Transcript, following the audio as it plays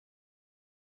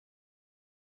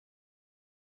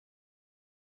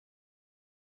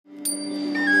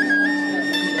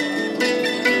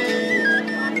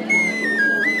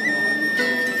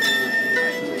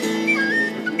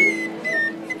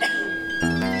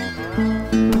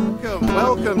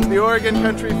Welcome to the Oregon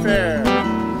Country Fair.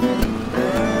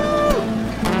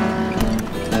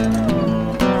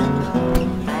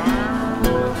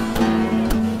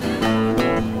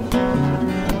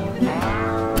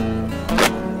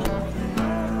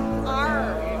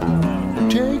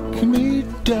 Take me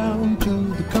down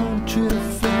to the country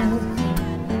fair.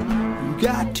 You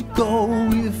got to go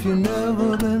if you've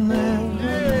never been there.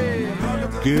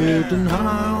 Getting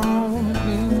high on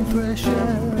clean fresh air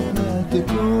at the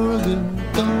Oregon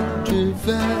Country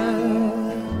Fair.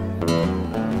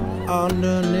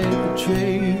 Underneath the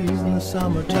trees in the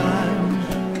summertime,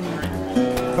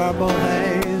 purple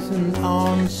haze and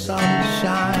on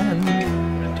sunshine.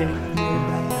 Take me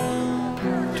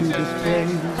back to this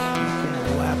place.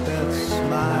 Wipe that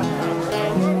smile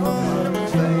from my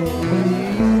face.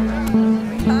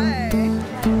 Hi.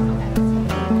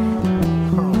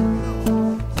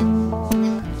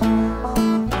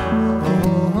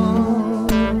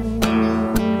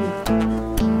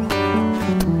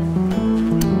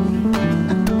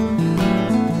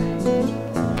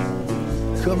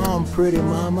 Come on, pretty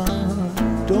mama,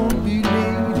 don't be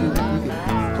late.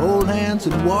 Hold hands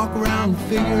and walk around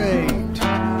figure eight.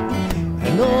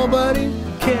 And nobody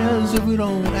cares if we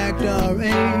don't act our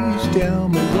age. Tell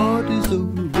me what is the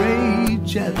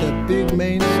rage at the big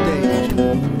main stage?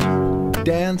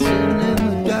 Dancing in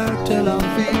the dirt till I'm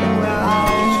feeling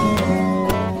right.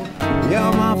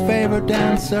 You're my favorite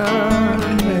dancer,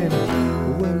 baby.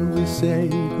 When we say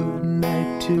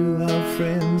goodnight to our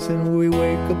friends and we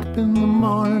wake up in the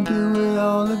morning, do it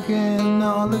all again,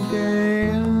 all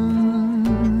again.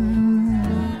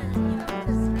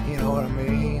 You know what I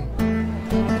mean?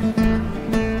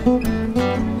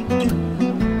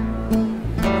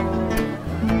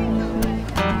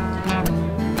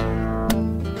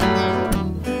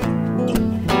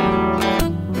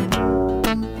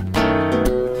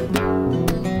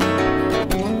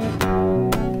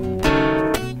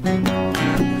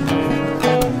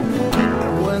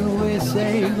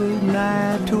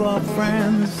 To our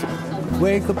friends,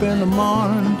 wake up in the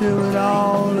morning, do it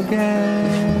all again.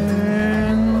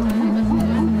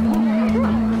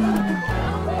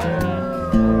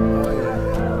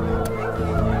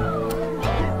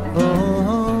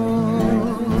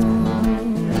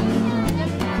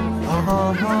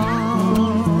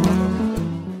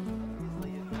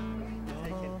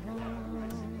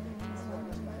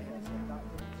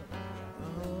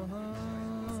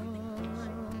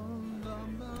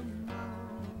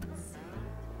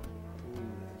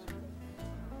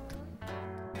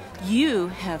 You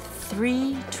have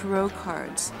 3 tarot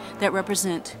cards that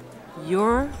represent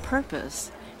your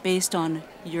purpose based on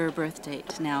your birth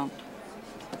date. Now,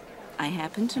 I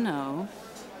happen to know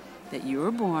that you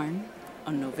were born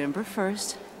on November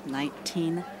 1st,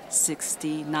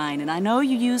 1969. And I know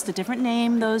you used a different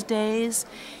name those days.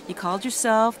 You called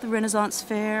yourself the Renaissance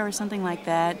Fair or something like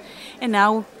that. And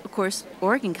now, of course,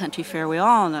 Oregon Country Fair, we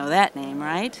all know that name,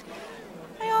 right?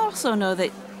 I also know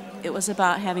that it was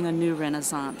about having a new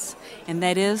renaissance, and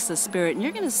that is the spirit, and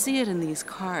you're going to see it in these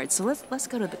cards. So let's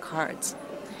go to the cards.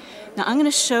 Now I'm going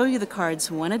to show you the cards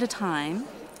one at a time,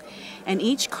 and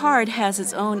each card has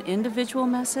its own individual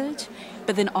message,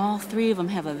 but then all 3 of them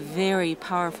have a very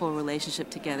powerful relationship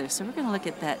together. So we're going to look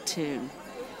at that too.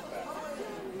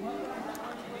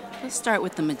 Let's start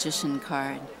with the Magician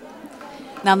card.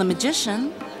 Now the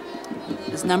Magician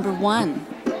is number 1,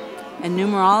 and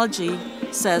numerology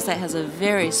says that has a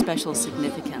very special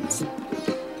significance.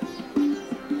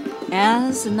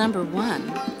 As the number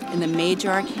 1 in the major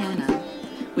arcana,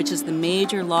 which is the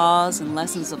major laws and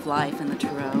lessons of life in the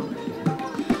tarot,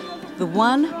 the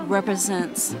 1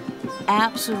 represents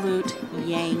absolute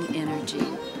yang energy,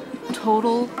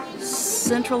 total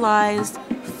centralized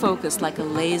focus like a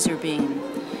laser beam.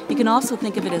 You can also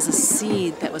think of it as a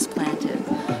seed that was planted.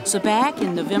 So back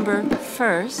in November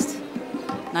 1st,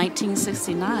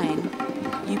 1969,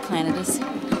 you planted a seed.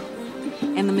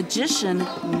 And the Magician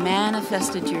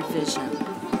manifested your vision.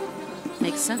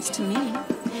 Makes sense to me.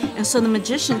 And so the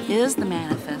Magician is the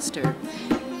manifester.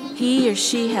 He or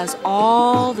she has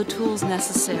all the tools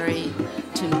necessary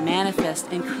to manifest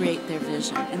and create their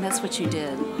vision. And that's what you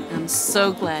did. And I'm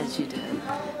so glad you did,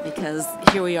 because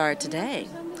here we are today.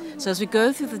 So as we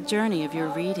go through the journey of your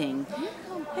reading,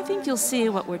 I think you'll see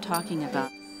what we're talking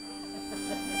about.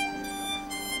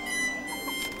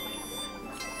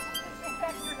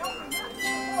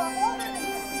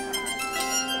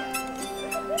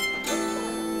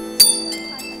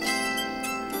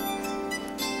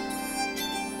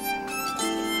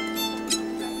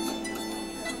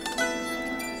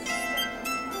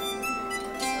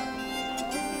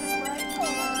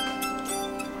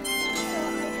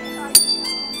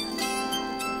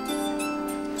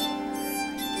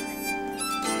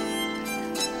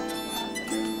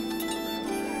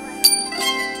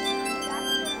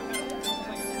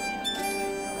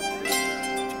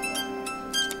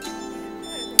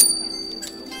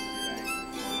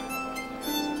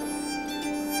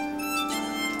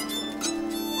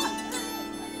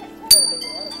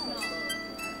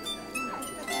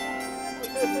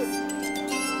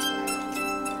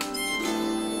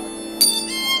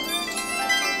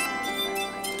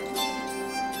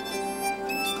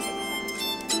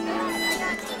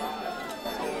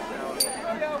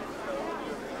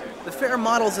 fair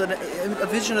models a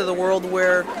vision of the world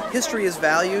where history is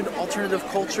valued, alternative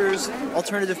cultures,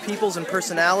 alternative peoples and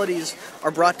personalities are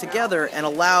brought together and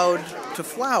allowed to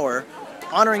flower,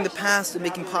 honoring the past and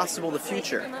making possible the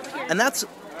future. And that's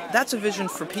a vision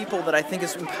for people that I think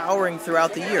is empowering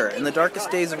throughout the year. In the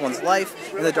darkest days of one's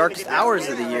life, in the darkest hours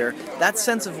of the year, that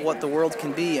sense of what the world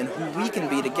can be and who we can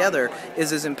be together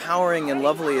is as empowering and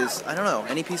lovely as, I don't know,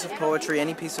 any piece of poetry,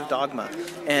 any piece of dogma.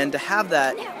 And to have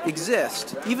that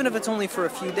exist, even if it's only for a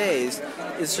few days,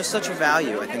 is just such a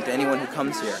value, I think, to anyone who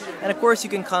comes here. And of course you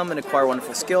can come and acquire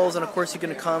wonderful skills, and of course you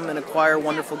can come and acquire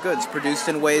wonderful goods produced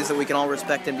in ways that we can all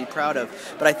respect and be proud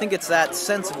of. But I think it's that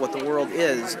sense of what the world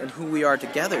is and who we are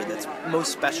together that's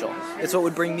most special. It's what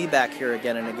would bring me back here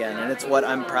again and again, and it's what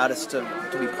I'm proudest to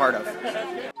be part of.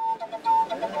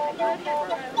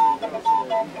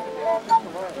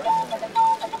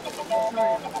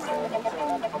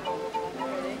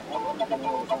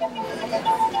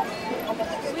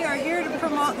 We are here to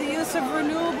promote the use of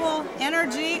renewable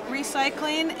energy,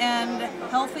 recycling, and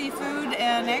healthy food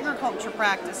and agriculture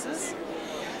practices.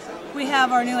 We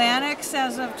have our new annex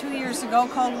as of 2 years ago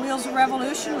called Wheels of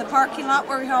Revolution, the parking lot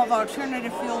where we have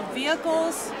alternative fueled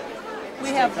vehicles.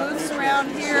 We have booths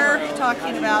around here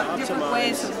talking about different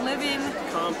ways of living,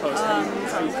 from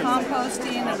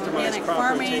composting and organic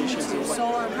farming to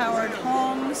solar-powered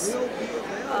homes,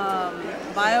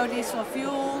 biodiesel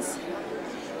fuels,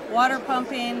 water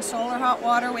pumping, solar hot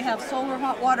water. We have solar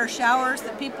hot water showers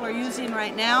that people are using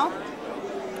right now.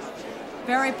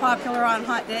 Very popular on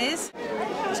hot days.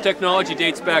 This technology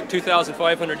dates back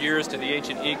 2,500 years to the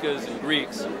ancient Incas and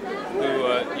Greeks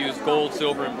who used gold,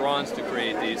 silver, and bronze to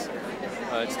create these.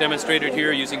 It's demonstrated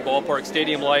here using ballpark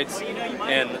stadium lights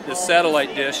and the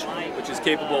satellite dish, which is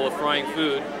capable of frying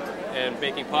food and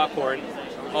making popcorn.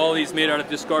 All these made out of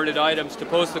discarded items to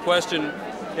pose the question,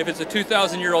 if it's a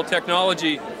 2,000-year-old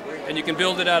technology and you can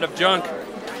build it out of junk,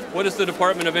 what has the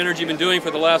Department of Energy been doing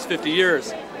for the last 50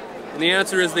 years? And the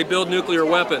answer is they build nuclear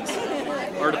weapons.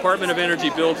 Our Department of Energy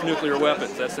builds nuclear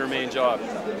weapons. That's their main job.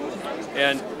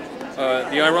 And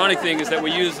the ironic thing is that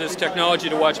we use this technology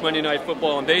to watch Monday Night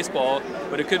Football and baseball,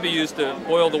 but it could be used to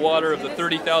boil the water of the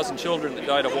 30,000 children that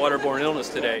died of waterborne illness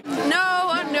today. No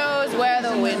one knows where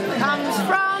the wind comes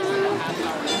from.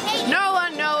 No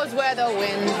one knows where the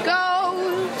wind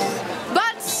goes.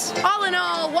 But all in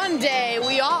all, one day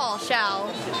we all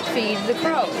shall feed the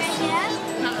crows.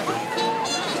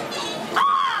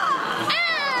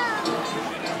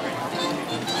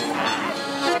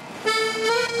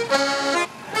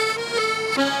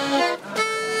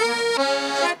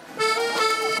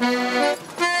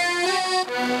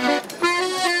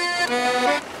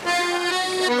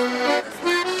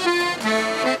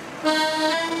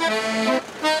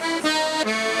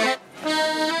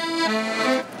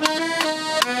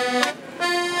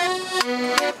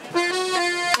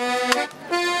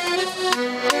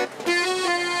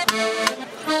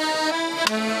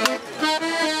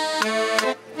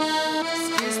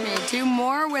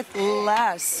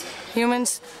 Less.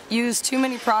 Humans use too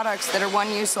many products that are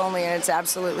one use only, and it's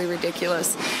absolutely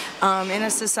ridiculous. In a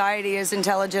society as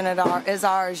intelligent as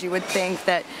ours, you would think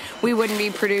that we wouldn't be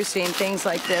producing things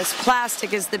like this.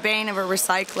 Plastic is the bane of a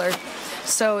recycler,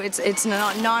 so it's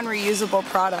a non-reusable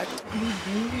product.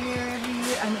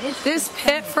 This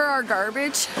pit for our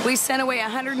garbage, we sent away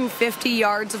 150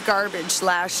 yards of garbage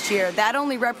last year. That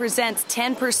only represents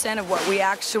 10% of what we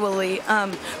actually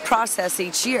process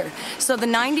each year. So the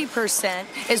 90%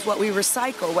 is what we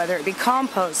recycle, whether it be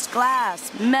compost,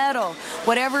 glass, metal,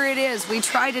 whatever it is. We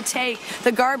try to take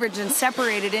the garbage and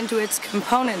separate it into its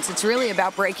components. It's really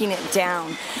about breaking it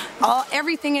down.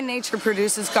 Everything in nature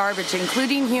produces garbage,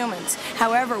 including humans.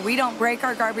 However, we don't break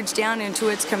our garbage down into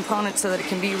its components so that it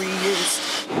can be reused.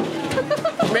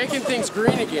 Making things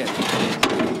green again.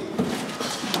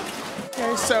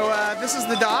 Okay, so this is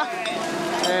the dock,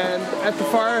 and at the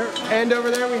far end over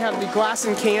there we have the glass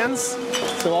and cans.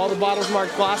 So all the bottles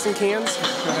marked glass and cans.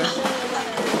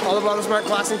 All the bottles marked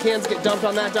glass and cans get dumped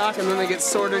on that dock, and then they get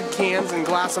sorted cans and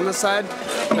glass on this side.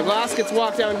 The glass gets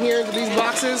walked down here into these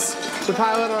boxes. We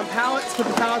pile it on pallets, put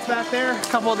the pallets back there. A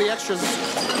couple of the extras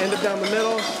end up down the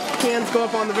middle. Cans go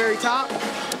up on the very top.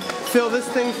 Fill this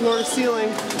thing floor to ceiling,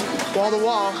 wall to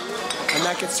wall, and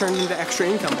that gets turned into extra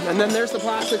income. And then there's the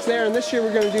plastics there, and this year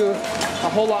we're going to do a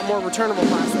whole lot more returnable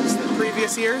plastics than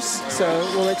previous years, so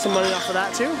we'll make some money off of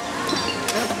that too.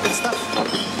 Yeah, good stuff.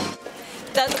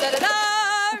 Da, da, da,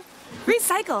 da.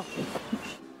 Recycle.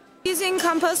 Using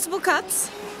compostable cups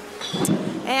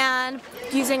and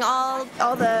using all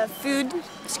the food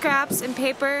scraps and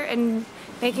paper and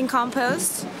making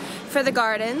compost for the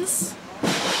gardens,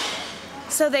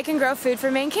 so they can grow food for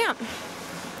main camp.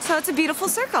 So it's a beautiful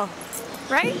circle,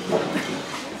 right?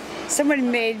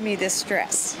 Someone made me this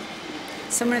dress.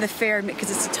 Someone at the fair, because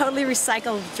it's a totally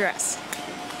recycled dress.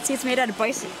 See, it's made out of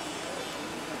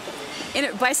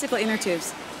bicycle inner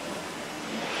tubes.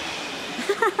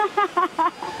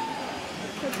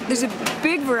 There's a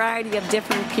big variety of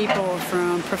different people,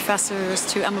 from professors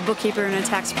to I'm a bookkeeper and a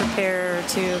tax preparer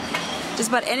to just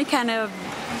about any kind of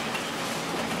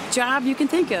job you can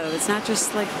think of. It's not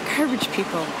just like garbage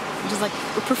people. It's just like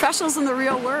we're professionals in the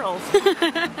real world.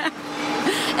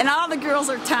 And all the girls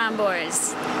are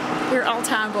tomboys. We were all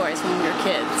tomboys when we were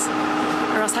kids.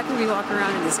 Or else how could we walk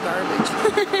around in this garbage?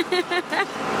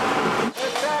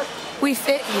 We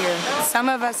fit here. Some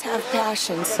of us have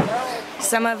passions.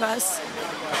 Some of us...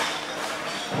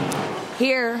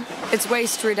 Here, it's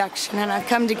waste reduction, and I've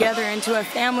come together into a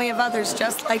family of others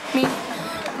just like me.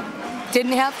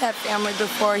 Didn't have that family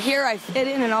before. Here I fit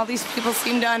in, and all these people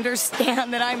seem to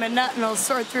understand that I'm a nut and I'll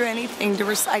sort through anything to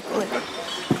recycle it.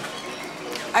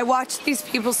 I watch these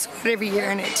people sort every year,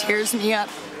 and it tears me up.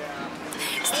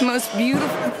 It's the most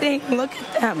beautiful thing. Look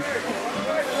at them.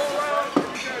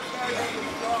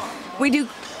 We do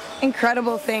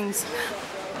incredible things.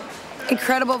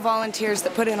 Incredible volunteers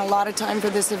that put in a lot of time for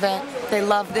this event. They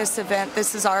love this event.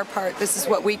 This is our part. This is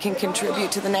what we can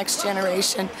contribute to the next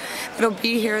generation that'll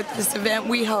be here at this event.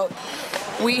 We hope.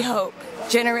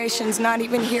 Generations not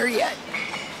even here yet.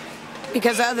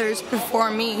 Because others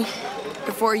before me,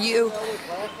 before you,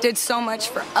 did so much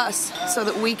for us so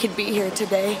that we could be here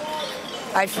today.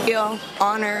 I feel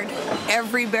honored.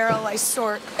 Every barrel I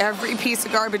sort, every piece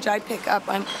of garbage I pick up,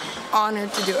 I'm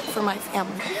honored to do it for my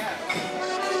family.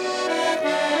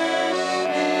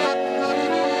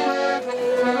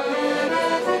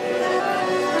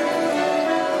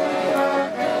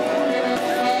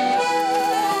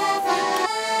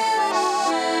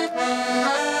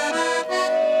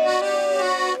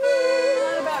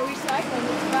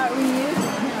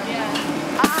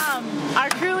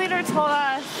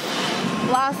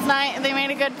 Last night they made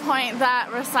a good point that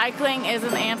recycling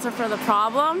isn't the answer for the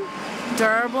problem.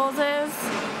 Durables is.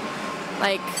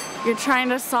 Like, you're trying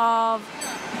to solve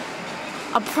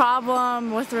a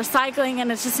problem with recycling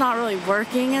and it's just not really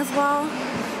working as well.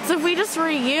 So if we just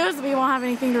reuse, we won't have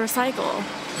anything to recycle.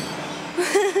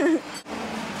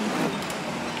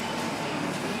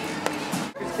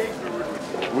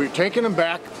 We're taking them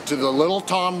back to the Little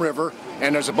Tom River,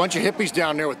 and there's a bunch of hippies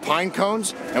down there with pine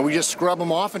cones, and we just scrub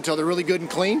them off until they're really good and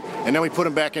clean, and then we put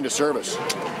them back into service.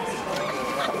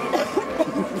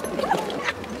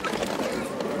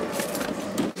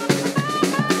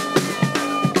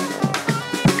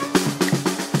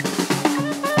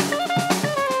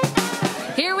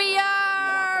 Here we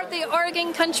are, the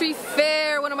Oregon Country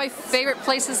Fair, one of my favorite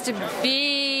places to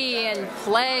be and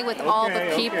play with all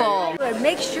the people.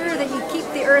 Make sure that you keep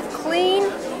the earth clean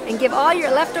and give all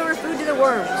your leftover food to the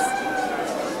worms.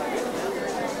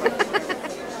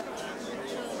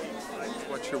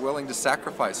 What you're willing to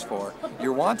sacrifice for.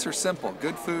 Your wants are simple.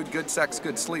 Good food, good sex,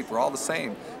 good sleep. We're all the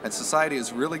same. And society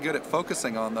is really good at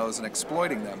focusing on those and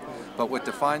exploiting them. But what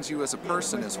defines you as a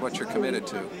person is what you're committed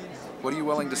to. What are you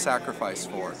willing to sacrifice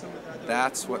for?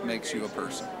 That's what makes you a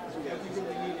person.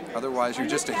 Otherwise, you're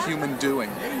just a human doing.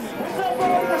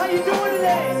 How you doing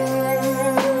today?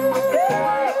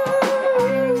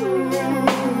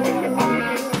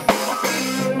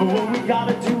 What we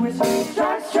gotta do is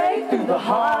strike straight through the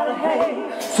heart of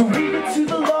hate. So read it to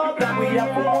the love that we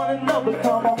have for one another.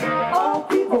 Come on, all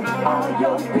people are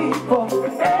your people.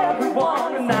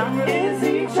 Everyone and now is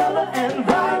each other, and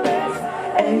violence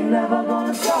ain't never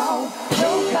gonna solve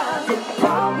no kinds of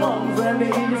problems. Let me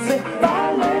hear you say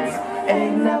violence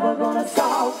ain't never gonna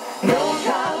solve no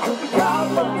kinds of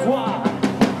problems. Why?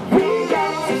 We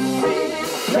got to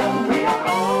see that we are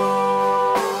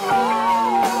all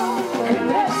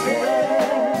connected.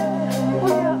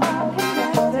 We are all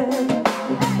connected.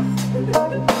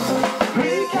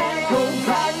 We can't go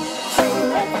back to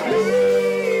let's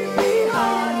leave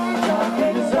behind the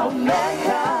things of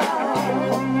mankind.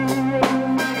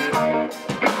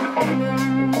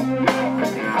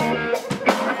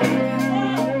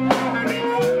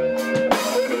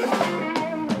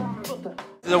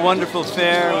 It's a wonderful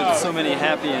fair with so many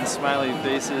happy and smiley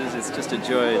faces. It's just a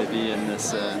joy to be in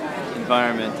this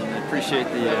environment, and I appreciate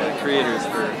the creators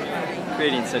for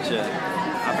creating such an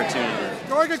opportunity.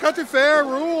 The Oregon Country Fair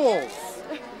rules.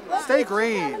 Stay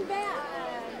green.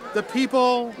 The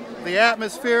people, the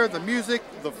atmosphere, the music,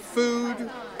 the food,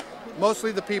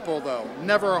 mostly the people though.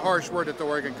 Never a harsh word at the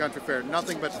Oregon Country Fair.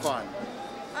 Nothing but fun.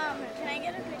 Can I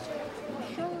get a picture?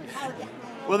 Sure.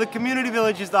 Well, the community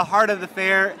village is the heart of the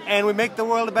fair, and we make the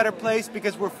world a better place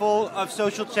because we're full of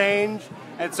social change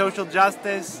and social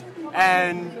justice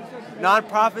and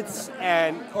nonprofits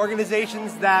and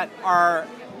organizations that are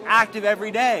active every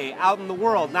day out in the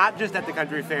world, not just at the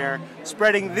country fair,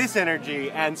 spreading this energy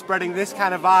and spreading this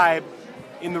kind of vibe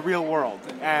in the real world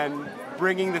and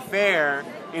bringing the fair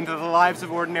into the lives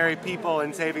of ordinary people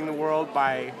and saving the world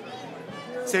by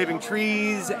saving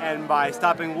trees and by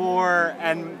stopping war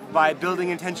and by building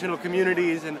intentional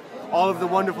communities and all of the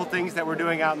wonderful things that we're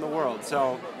doing out in the world.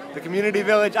 So the community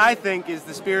village, I think, is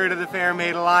the spirit of the fair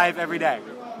made alive every day.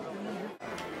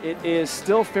 It is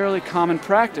still fairly common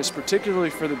practice,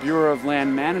 particularly for the Bureau of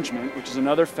Land Management, which is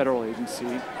another federal agency,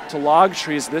 to log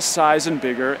trees this size and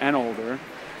bigger and older.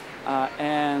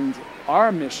 And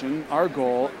our mission, our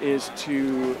goal, is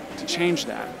to change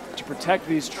that, to protect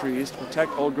these trees, to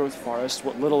protect old-growth forests,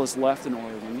 what little is left in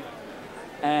Oregon,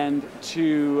 and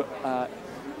to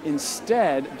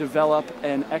instead develop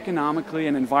an economically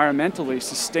and environmentally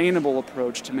sustainable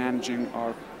approach to managing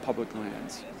our public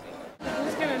lands.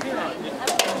 Who's gonna do it?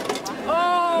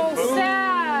 Oh,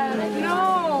 sad!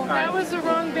 No, that was the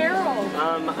wrong barrel.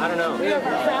 I don't know. We have a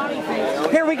frowny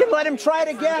face. Here, we can let him try it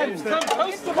again. It's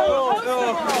compostable.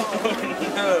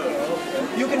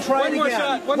 You can try it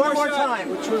again. One more time.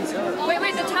 Which one's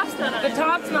Wait, the top's not on it. The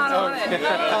top's not on it.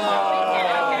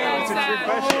 It's a trick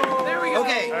question. There we go.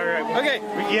 Okay. All right. Okay.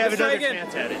 You have another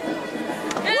chance at it.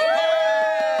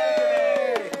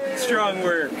 Yay! Strong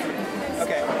work.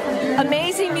 Okay.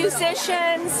 Amazing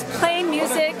musicians playing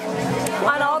music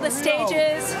on all the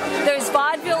stages. There's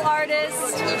vaudeville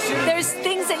artists. There's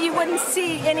things that you wouldn't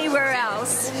see anywhere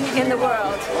else in the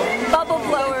world. Bubble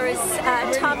blowers,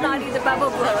 Tom Noddy the bubble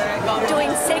blower,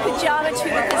 doing sacred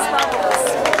geometry with his bubbles.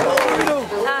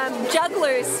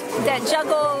 Jugglers that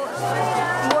juggle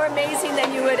more amazing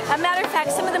than you would. A matter of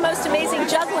fact, some of the most amazing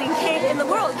juggling in the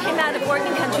world came out of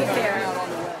Oregon Country Fair.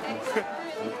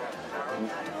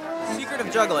 The secret of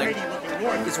juggling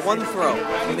is one throw.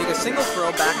 You make a single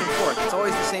throw back and forth. It's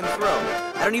always the same throw.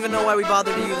 I don't even know why we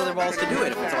bother to use other balls to do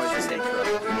it if it's always the same throw.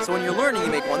 So when you're learning, you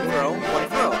make one throw,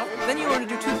 then you learn to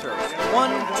do two throws.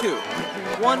 1, 2,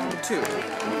 1, 2,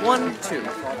 1, 2,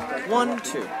 1,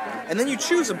 2. And then you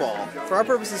choose a ball. For our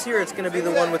purposes here, it's going to be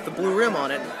the one with the blue rim on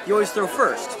it. You always throw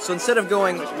first. So instead of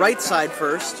going right side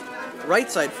first, right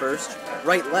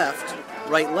left,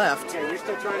 right left,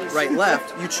 right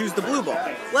left, you choose the blue ball.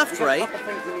 Left, right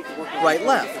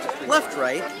left,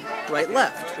 right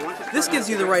left. This gives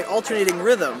you the right alternating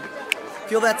rhythm.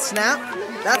 Feel that snap?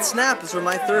 That snap is where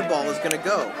my third ball is going to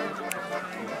go.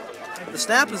 The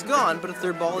snap is gone, but a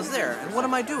third ball is there. And what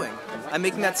am I doing? I'm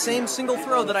making that same single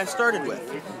throw that I started with.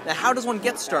 Now, how does one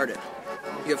get started?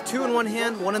 You have two in one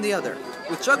hand, one in the other.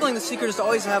 With juggling, the secret is to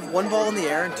always have one ball in the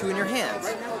air and two in your hands.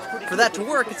 For that to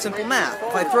work, it's simple math.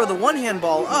 If I throw the one-hand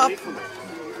ball up,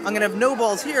 I'm going to have no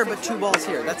balls here, but two balls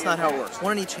here. That's not how it works.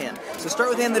 One in each hand. So start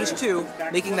with a hand that is two,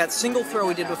 making that single throw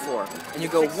we did before. And you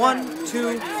go 1,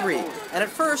 2, 3. And at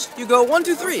first, you go 1,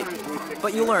 2, 3.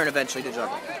 But you learn eventually to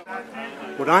juggle.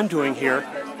 What I'm doing here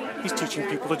is teaching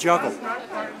people to juggle.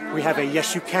 We have a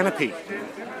Yes You Canopy.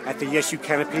 At the Yes You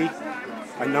Canopy,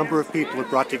 a number of people have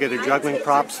brought together juggling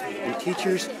props and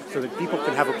teachers so that people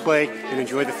can have a play and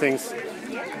enjoy the things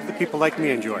that people like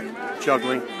me enjoy,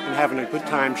 juggling and having a good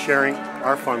time sharing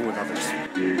our fun with others.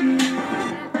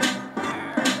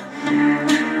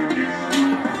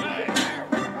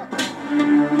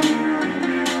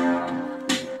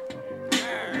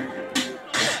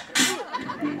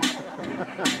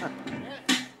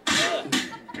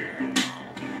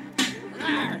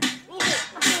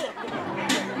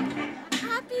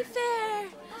 Happy fair!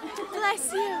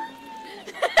 Bless you!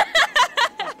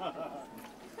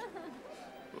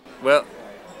 Well,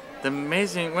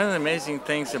 one of the amazing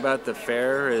things about the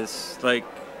fair is, like,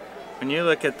 when you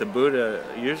look at the Buddha,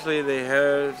 usually they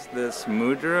have this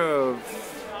mudra of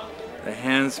the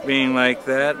hands being like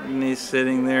that, and he's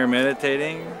sitting there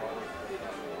meditating.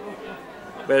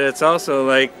 But it's also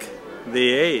like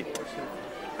the 8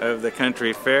 of the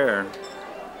country fair.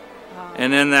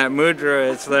 And in that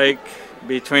mudra, it's like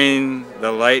between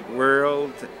the light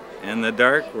world and the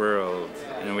dark world.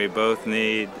 And we both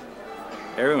need,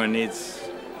 everyone needs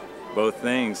both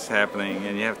things happening,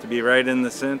 and you have to be right in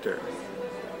the center.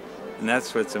 And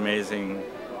that's what's amazing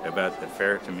about the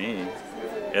fair to me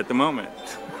at the moment.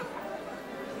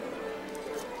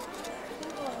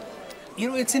 You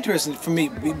know, it's interesting for me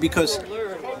because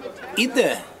in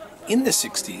the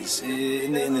 60s,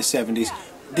 in the 70s,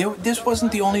 this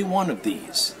wasn't the only one of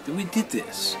these. We did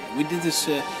this. We did this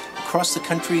across the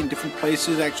country in different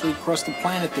places, actually across the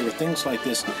planet. There were things like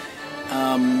this.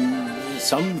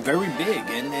 Some very big,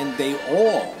 and they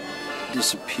all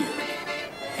disappeared.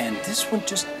 And this one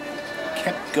just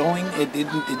kept going. It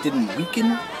didn't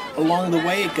weaken along the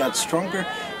way. It got stronger.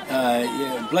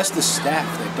 Yeah, bless the staff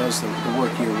that does the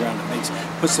work year round. It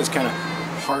puts this kind of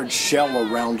hard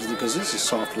shell around, because this is a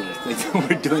soft little thing that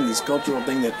we're doing, this cultural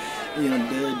thing that, you know,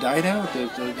 died out,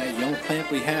 that young plant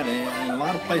we had in a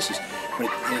lot of places. But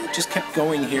it just kept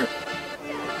going here.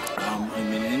 I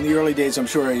mean, in the early days, I'm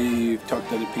sure you've talked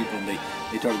to other people, and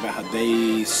they talk about how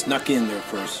they snuck in their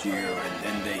first year,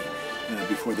 and they,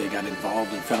 before they got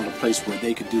involved, and found a place where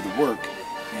they could do the work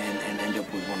and end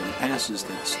up with one of the passes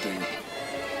that's the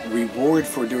reward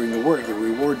for doing the work. The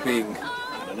reward being,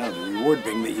 I don't know, the reward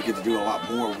being that you get to do a lot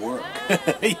more work.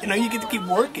 You know, you get to keep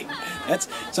working. That's,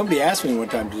 somebody asked me one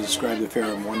time to describe the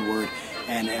fair in one word,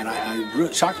 and I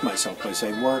really shocked myself by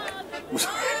saying work.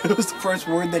 It was the first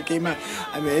word that came out.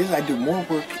 I mean, I do more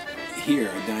work here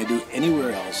than I do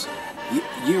anywhere else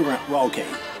year round. Well, okay,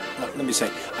 let me say,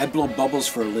 I blow bubbles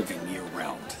for a living year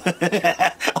round.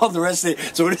 All the rest of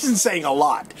it, so it isn't saying a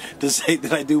lot to say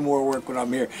that I do more work when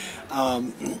I'm here.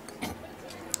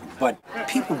 But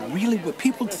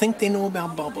people think they know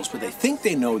about bubbles, but they think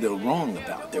they know, they're wrong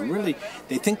about.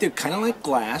 They think they're kind of like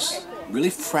glass, really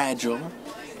fragile.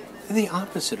 They're the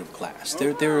opposite of glass.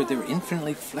 They're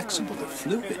infinitely flexible. They're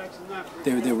fluid.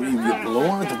 You blow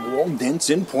on it, the wall dents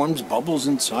in, forms bubbles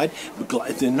inside.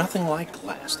 But they're nothing like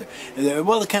glass. They're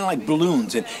kind of like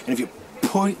balloons. And if you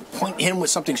point in with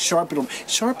something sharp,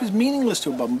 sharp is meaningless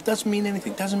to a bubble. It doesn't mean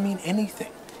anything. It doesn't mean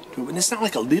anything. And it's not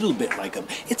like a little bit like them.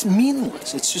 It's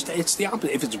meaningless. It's the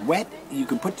opposite. If it's wet, you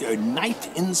can put a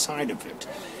knife inside of it.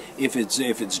 If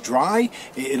it's dry,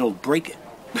 it'll break it.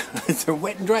 They're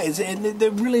wet and dry, and they're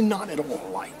really not at all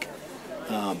like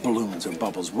balloons or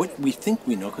bubbles. What we think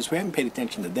we know, because we haven't paid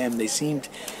attention to them, they seemed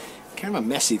kind of a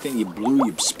messy thing. You blew,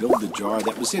 you spilled the jar.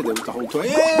 That was it. That was the whole toy.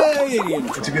 Yay!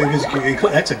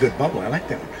 That's a good bubble. I like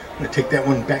that one. I'm going to take that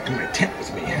one back to my tent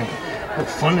with me. Have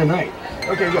fun tonight.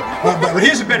 Okay, go. But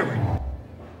here's a better way.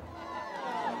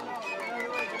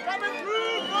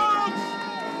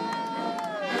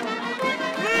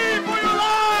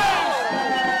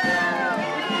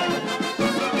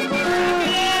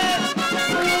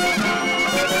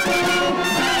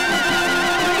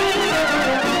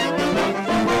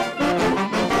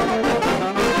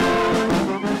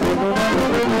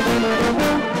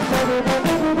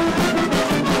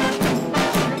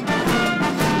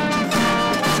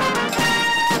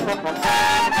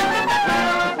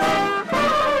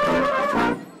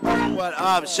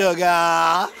 Sugar,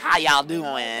 how y'all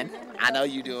doing? I know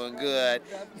you doing good.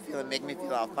 You make me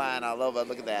feel all fine all over.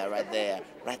 Look at that right there,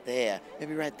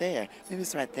 maybe right there, maybe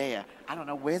it's right there. I don't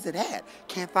know, where's it at?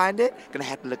 Can't find it? Gonna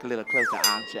have to look a little closer,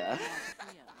 aren't you?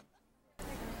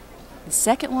 The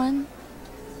second one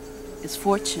is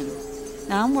Fortune.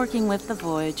 Now I'm working with the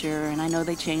Voyager, and I know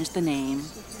they changed the name.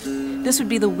 This would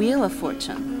be the Wheel of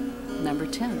Fortune, number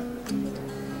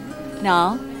 10.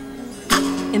 Now,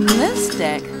 in this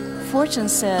deck, Fortune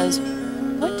says,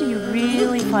 what do you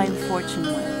really find fortune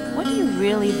with? What do you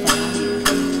really value?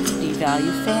 Do you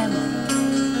value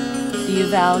family? Do you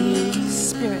value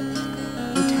spirit,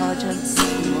 intelligence,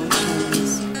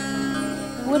 emotions?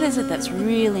 What is it that's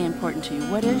really important to you?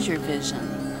 What is your vision?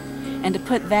 And to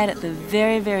put that at the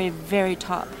very, very, very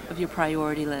top of your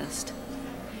priority list.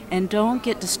 And don't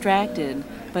get distracted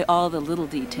by all the little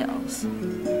details.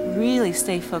 Really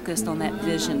stay focused on that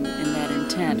vision and that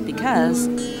intent, because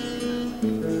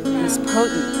this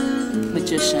potent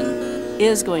magician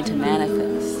is going to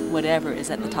manifest whatever is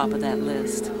at the top of that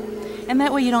list. And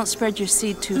that way you don't spread your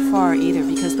seed too far either,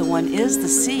 because the one is the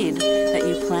seed that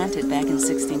you planted back in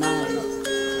 '69.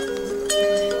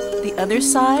 The other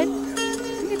side,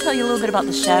 let me tell you a little bit about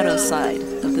the shadow side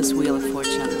of this Wheel of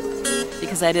Fortune,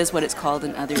 because that is what it's called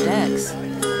in other decks.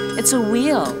 It's a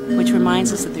wheel which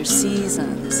reminds us that there's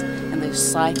seasons and there's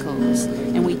cycles,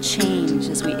 and we change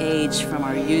as we age from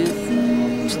our youth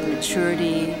to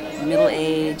maturity, middle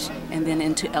age, and then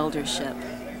into eldership.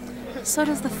 So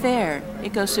does the fair.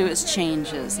 It goes through its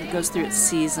changes, it goes through its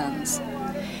seasons.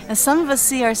 And some of us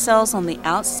see ourselves on the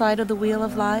outside of the wheel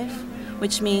of life,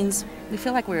 which means we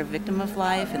feel like we're a victim of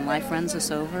life and life runs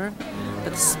us over.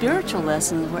 But the spiritual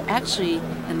lessons, we're actually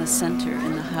in the center,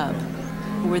 in the hub.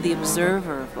 We're the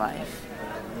observer of life.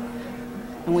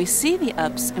 And we see the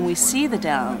ups and we see the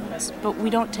downs, but we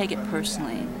don't take it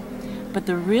personally. But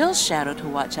the real shadow to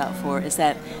watch out for is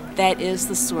that is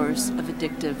the source of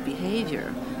addictive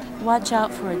behavior. Watch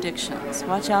out for addictions.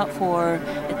 Watch out for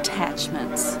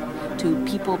attachments to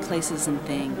people, places, and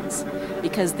things.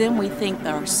 Because then we think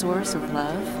that our source of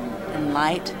love and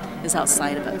light is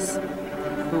outside of us.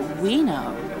 But we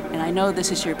know, and I know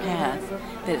this is your path,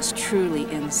 that it's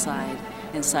truly inside.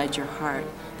 inside your heart,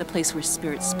 the place where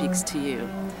spirit speaks to you.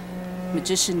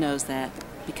 Magician knows that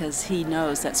because he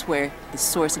knows that's where the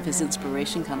source of his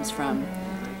inspiration comes from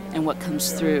and what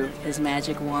comes through his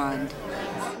magic wand.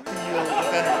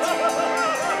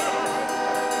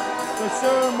 The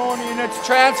ceremony and its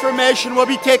transformation will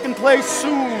be taking place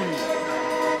soon.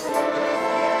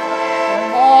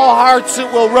 All hearts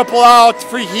it will ripple out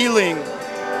for healing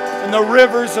in the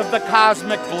rivers of the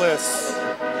cosmic bliss.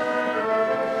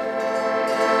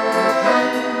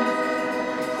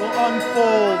 Will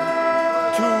unfold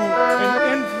to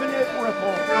an infinite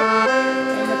ripple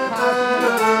in the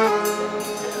cosmic.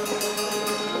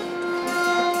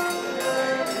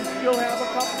 We still have a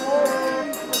couple more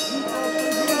days for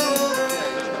people.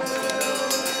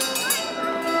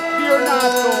 Fear not,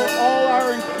 though, all are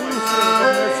inclusive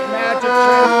in this magic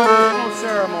transformational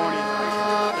ceremony.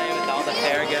 With all the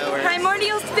fairgoers.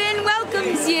 Primordial Spin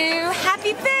welcomes you.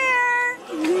 Happy fair!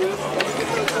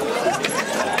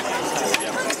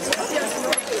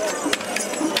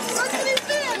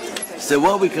 So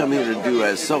what we come here to do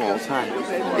as souls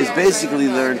is basically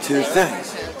learn two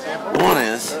things. One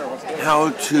is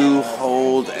how to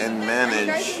hold and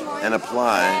manage and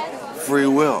apply free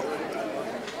will.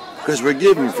 Because we're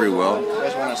given free will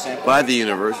by the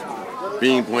universe,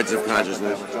 being points of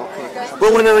consciousness,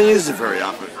 but we don't use it very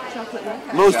often.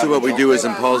 Most of what we do is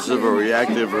impulsive or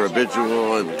reactive or habitual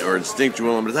or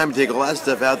instinctual, and by the time we take all that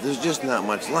stuff out, there's just not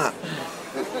much left.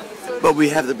 But we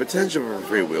have the potential for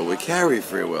free will. We carry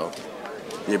free will,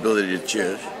 the ability to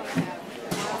choose.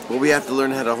 But we have to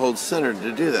learn how to hold center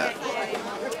to do that.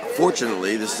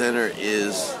 Fortunately, the center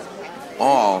is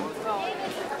all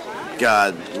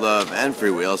God, love, and free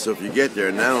will. So if you get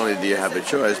there, not only do you have a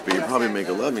choice, but you probably make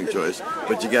a loving choice,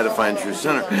 but you got to find true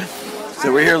center.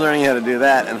 So we're here learning how to do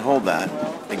that and hold that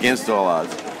against all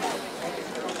odds.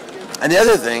 And the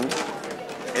other thing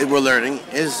we're learning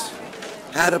is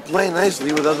how to play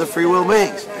nicely with other free will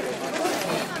beings.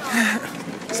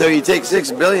 So you take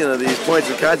 6 billion of these points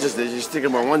of consciousness, you stick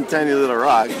them on one tiny little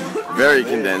rock, very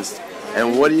condensed,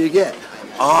 and what do you get?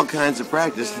 All kinds of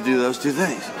practice to do those two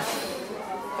things.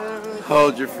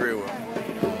 Hold your free will.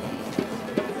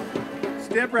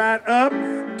 Step right up,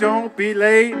 don't be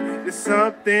late. There's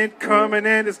something coming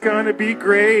and it's gonna be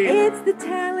great. It's the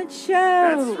talent show.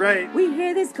 That's right. We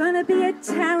hear there's gonna be a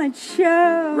talent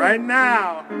show. Right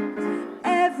now.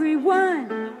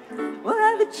 Everyone will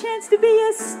have a chance to be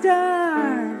a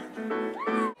star.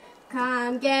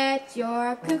 Come get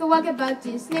your cuckoo wugga bug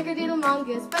juice, snickerdoodle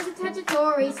mongoose,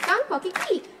 buzzatagatory, skunk pokey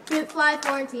key, fruit fly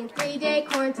quarantine, 3-day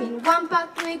quarantine, one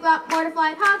buck, glop,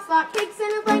 mortarfly, hog slop, pigs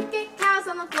in a blanket, cows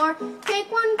on the floor,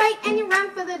 take one bite and you run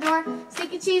for the door,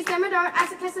 sticky cheese, Thermidor,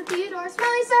 Asacasa Theodore,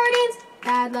 smelly sardines,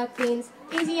 bad luck beans,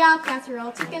 easy out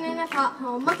casserole, chicken in a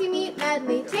pothole, monkey meat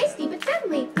medley, tasty but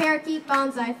deadly, parakeet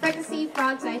bonsai, fricassee,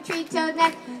 frog's eye, tree toad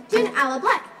neck, tuna a la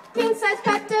black, king-size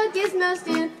pepto, gizmo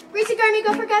stew, greasy gurmy,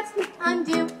 go for guts,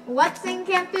 undo. What's in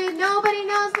camp food? Nobody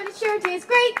knows, but it sure tastes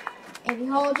great if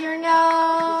you hold your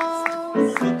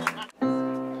nose.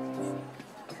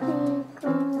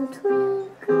 Twinkle,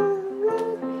 twinkle,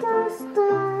 little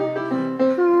star,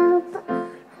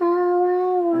 how I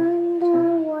wonder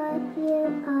what you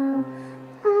are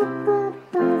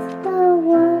up above the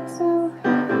world so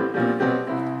high.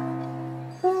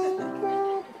 Like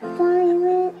a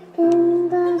diamond in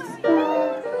the sky,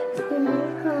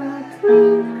 twinkle,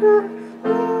 twinkle,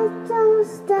 little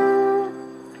star,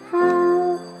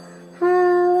 how I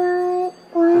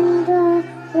wonder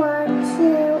what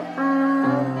you are.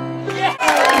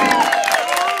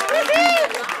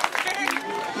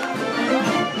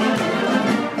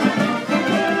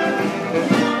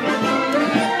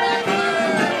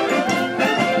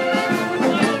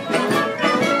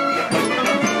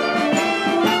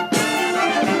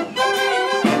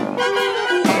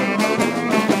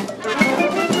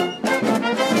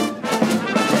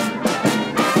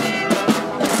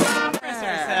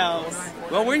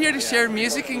 Well, we're here to share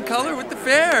music and color with the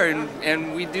fair,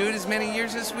 and we do it as many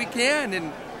years as we can,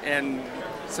 and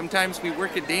sometimes we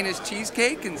work at Dana's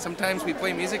Cheesecake, and sometimes we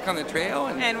play music on the trail.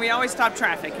 And we always stop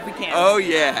traffic if we can. Oh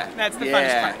yeah. That's the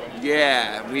funnest part.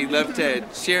 Yeah, we love to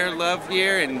share love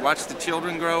here and watch the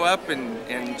children grow up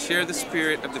and share the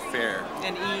spirit of the fair.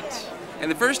 And eat. And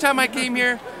the first time I came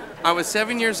here, I was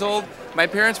 7 years old. My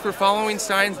parents were following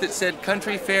signs that said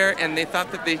country fair, and they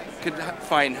thought that they could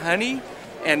find honey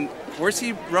and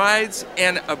horsey rides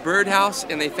and a birdhouse,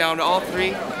 and they found all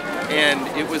three, and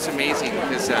it was amazing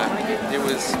because it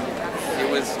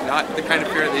was not the kind of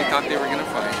fair they thought they were going to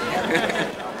find.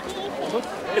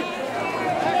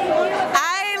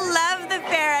 I love the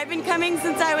fair. I've been coming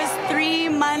since I was 3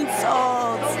 months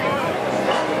old.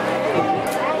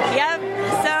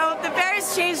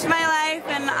 changed my life,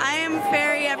 and I am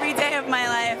fairy every day of my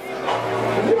life.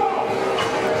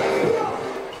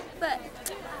 But,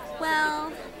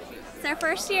 well, it's our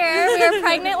first year. We were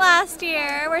pregnant last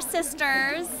year. We're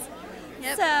sisters.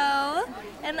 Yep. So,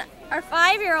 and our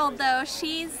 5-year-old though, this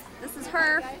is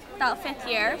her about 5th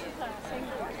year.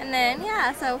 And then,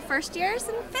 yeah, so first years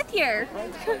and 5th year.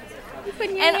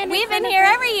 And we've been here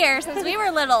every year since we were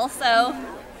little, so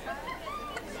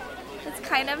it's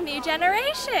kind of new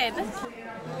generation.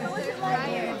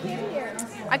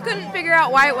 I couldn't figure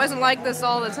out why it wasn't like this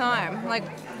all the time. Like,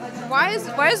 why is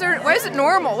it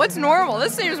normal? What's normal?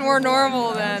 This seems more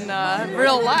normal than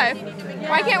real life.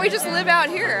 Why can't we just live out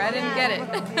here? I didn't get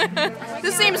it.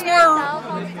 This seems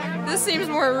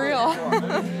more real.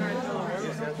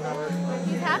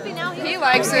 He's happy now. He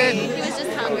likes it. He was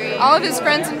just hungry. All of his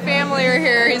friends and family are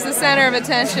here. He's the center of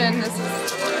attention.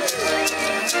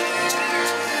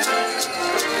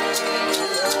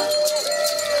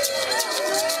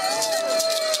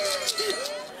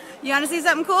 You want to see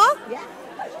something cool? Yeah.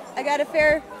 I got a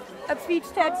peach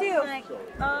tattoo.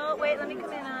 Oh, wait, let me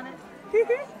come in on it.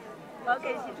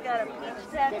 Okay, she's got a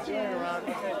peach tattoo.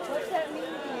 What's that mean?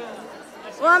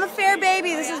 Well, I'm a fair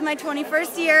baby. This is my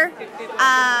 21st year,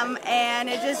 and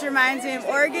it just reminds me of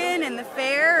Oregon and the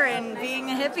fair and being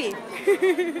a hippie.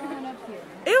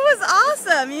 It was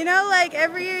awesome, you know, like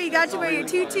every year you got to wear your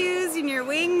tutus and your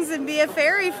wings and be a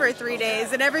fairy for 3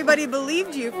 days, and everybody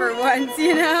believed you for once,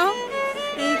 you know?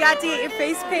 And you got to get your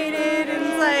face painted, and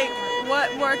it's like,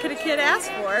 what more could a kid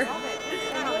ask for?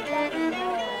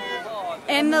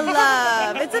 And the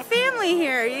love. It's a family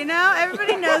here, you know?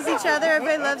 Everybody knows each other,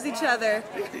 everybody loves each other.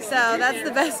 So that's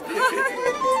the best part.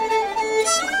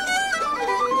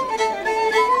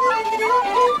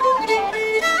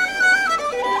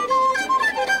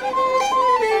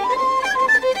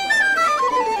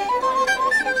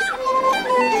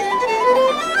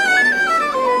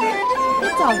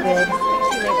 It's all good.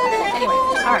 Anyway,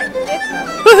 all right.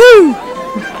 Woohoo!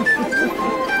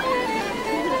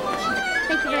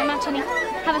 Thank you very much, honey.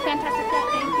 Have a fantastic day.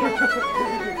 Thank you.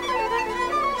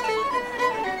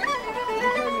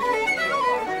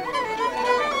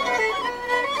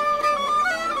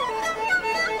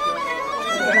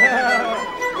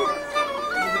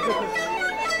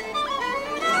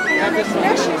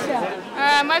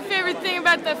 My favorite thing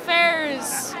about the fair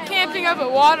is camping up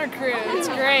at Water Crew. It's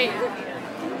great.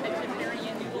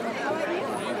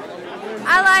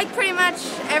 I like pretty much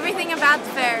everything about the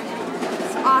fair.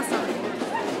 It's awesome.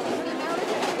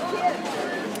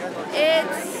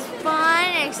 It's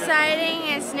fun, exciting,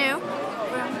 it's new.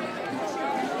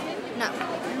 No.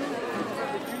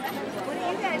 What do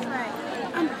you guys like?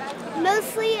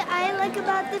 Mostly I like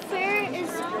about the fair is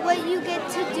what you get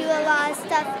to do a lot of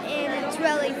stuff and it's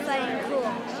really fun and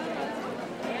cool.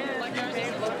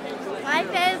 My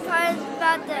favorite part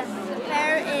about the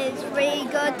fair is where you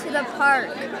go to the park.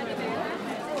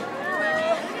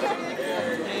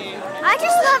 I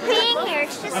just love being here.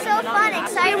 It's just so fun,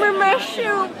 exciting. With my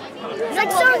shoe. It's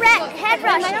like so head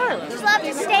rushing. Just love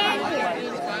to stand here.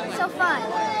 So fun.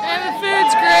 And the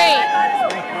food's great.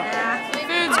 The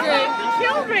food's great.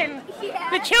 Children.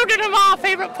 The children are my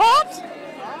favorite part.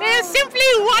 They're simply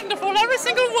wonderful, every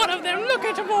single one of them. Look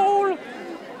at them all.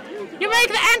 You make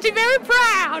the auntie very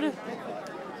proud.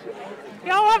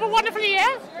 Y'all have a wonderful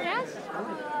year. Yes?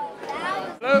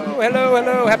 Hello, hello,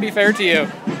 hello. Happy fair to you.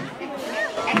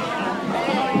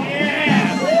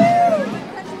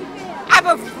 I'm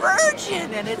a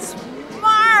virgin and it's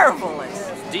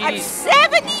marvelous. I'm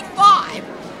 75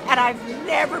 and I've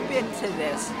never been to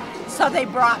this, so they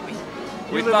brought me.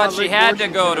 We thought she had to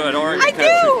go to an Oregon Country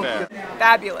Fair.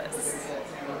 Fabulous.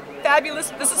 Fabulous.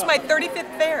 This is my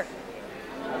 35th fair.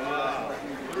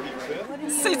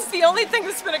 It's the only thing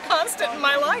that's been a constant in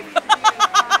my life.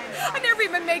 I never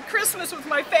even made Christmas with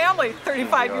my family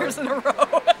 35 years in a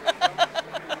row.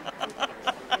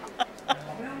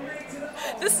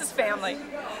 This is family.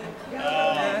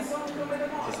 Does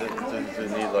it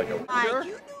need like a...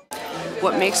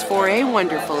 What makes 4A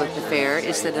wonderful at the fair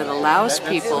is that it allows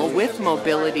people with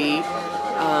mobility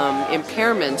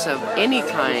impairments of any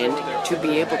kind to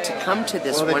be able to come to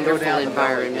this wonderful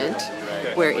environment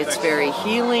where it's very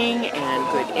healing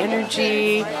and good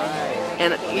energy.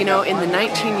 And you know, in the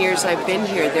 19 years I've been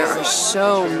here, there are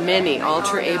so many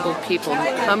ultra-able people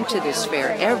who come to this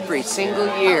fair every single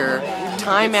year,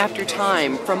 time after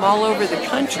time, from all over the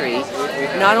country,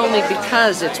 not only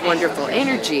because it's wonderful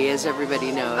energy, as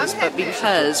everybody knows, but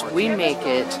because we make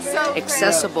it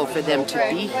accessible for them to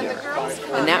be here.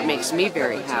 And that makes me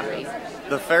very happy.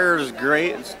 The fair is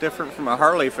great. It's different from a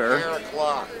Harley fair.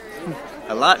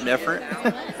 A lot different.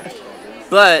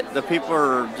 but the people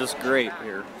are just great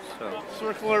here. So.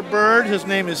 Circular bird, his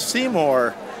name is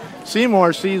Seymour.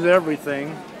 Seymour sees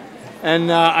everything.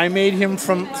 And I made him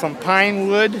from pine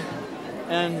wood.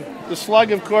 And the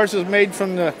slug, of course, is made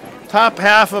from the top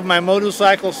half of my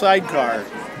motorcycle sidecar,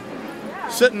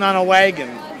 sitting on a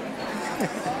wagon.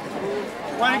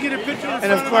 Want to get a picture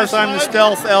And of course, I'm the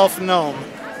stealth elf gnome.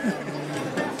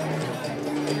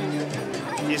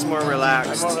 He's more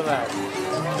relaxed. I'm more relaxed.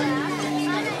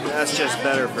 That's just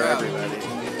better for everybody.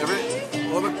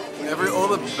 All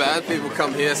the bad people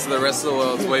come here, so the rest of the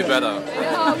world's way better.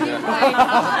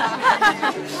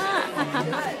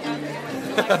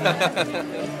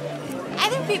 I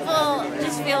think people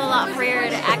just feel a lot freer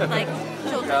to act like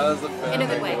children in a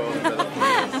good way.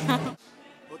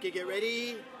 Okay, get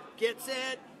ready, get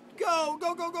set, go,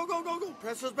 go, go, go, go, go, go.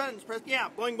 Press those buttons, press, yeah,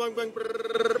 boing, boing, boing, boing,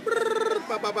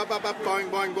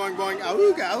 boing, boing, boing,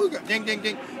 ahooga, ahooga, ding, ding,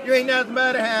 ding. You ain't nothing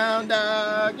but a hound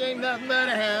dog, you ain't nothing but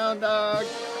a hound dog.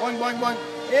 Boing, boing, boing,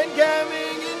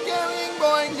 incoming, incoming,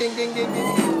 boing, ding, ding, ding,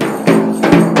 ding.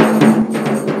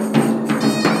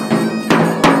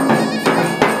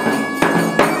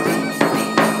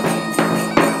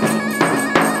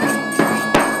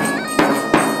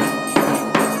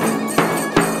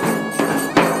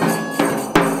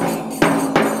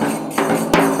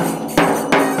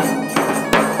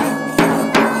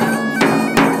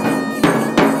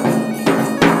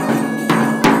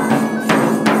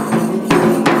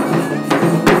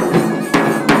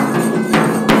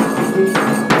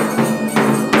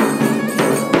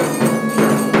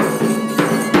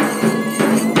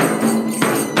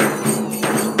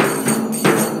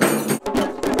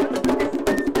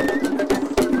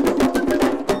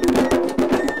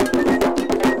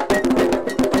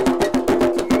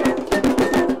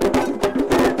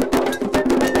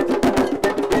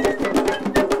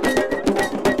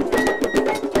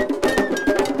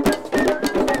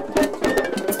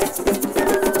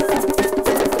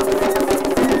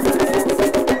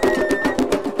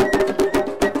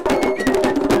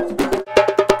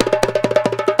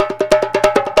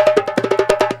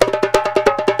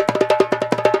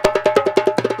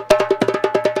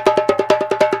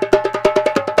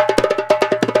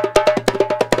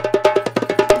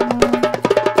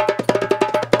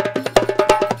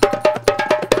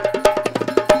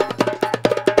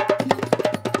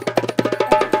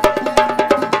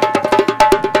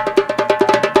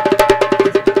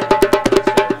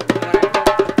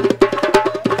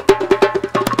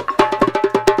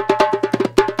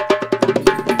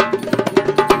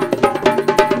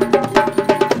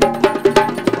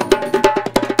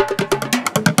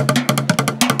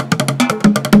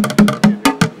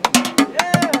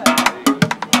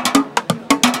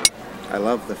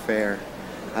 The fair.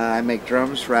 I make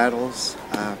drums, rattles.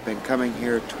 I've been coming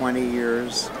here 20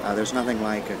 years. There's nothing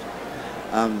like it.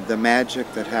 The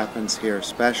magic that happens here,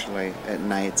 especially at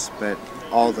nights, but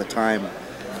all the time.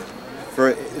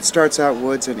 It starts out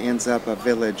woods and ends up a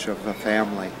village of a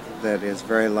family that is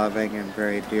very loving and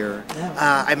very dear.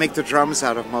 I make the drums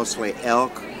out of mostly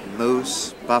elk,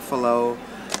 moose, buffalo,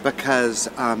 because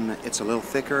it's a little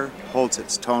thicker, holds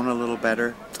its tone a little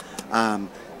better.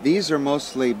 These are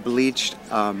mostly bleached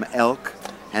elk,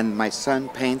 and my son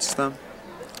paints them,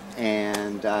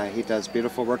 and he does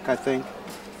beautiful work, I think.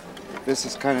 This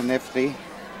is kind of nifty,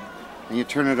 and you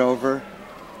turn it over,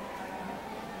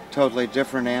 totally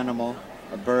different animal,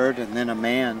 a bird and then a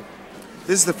man.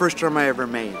 This is the first drum I ever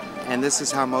made, and this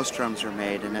is how most drums are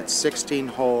made, and it's 16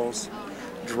 holes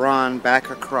drawn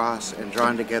back across and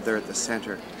drawn together at the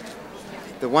center.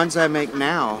 The ones I make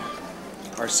now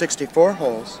are 64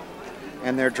 holes,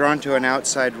 and they're drawn to an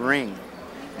outside ring,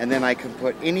 and then I can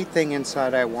put anything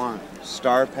inside I want.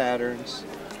 Star patterns,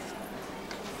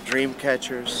 dream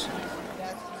catchers.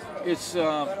 It's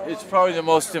probably the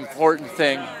most important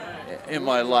thing in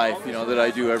my life, you know, that I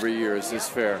do every year is this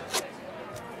fair.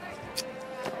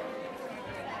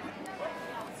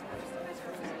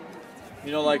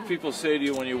 You know, like people say to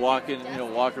you when you walk in, you know,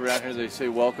 walk around here, they say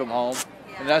welcome home,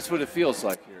 and that's what it feels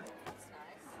like here.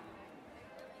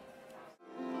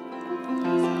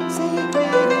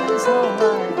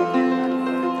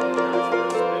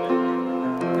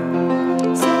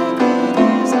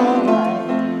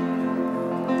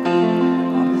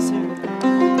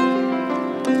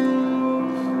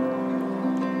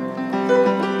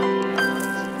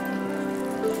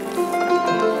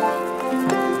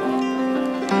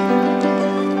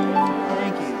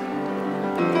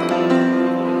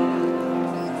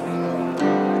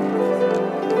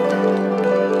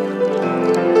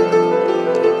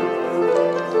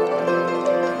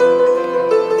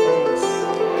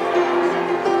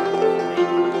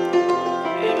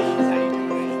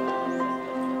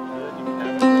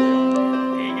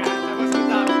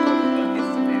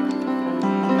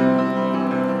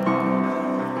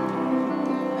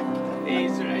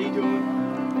 you doing?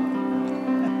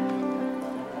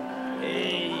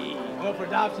 Hey, go for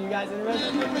adoption, you guys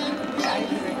interested?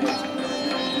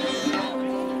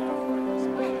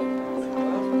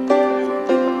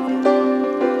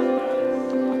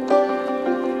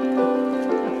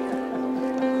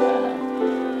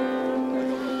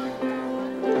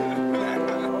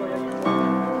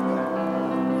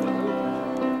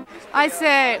 I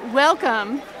say,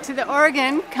 welcome to the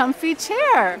Oregon Comfy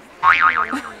Chair.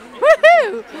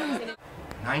 Woohoo!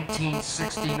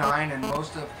 1969, and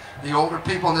most of the older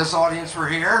people in this audience were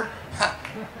here,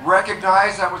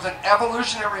 recognize that was an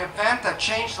evolutionary event that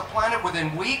changed the planet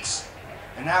within weeks,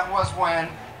 and that was when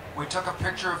we took a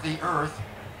picture of the Earth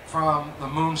from the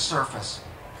moon's surface.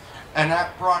 And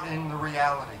that brought in the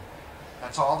reality.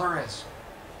 That's all there is.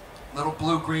 Little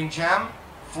blue-green gem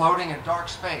floating in dark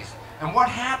space. And what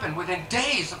happened within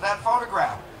days of that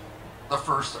photograph? The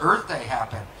first Earth Day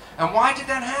happened. And why did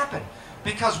that happen?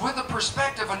 Because with the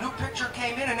perspective, a new picture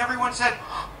came in and everyone said,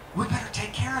 we better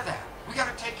take care of that. We got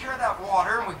to take care of that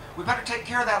water, and we better take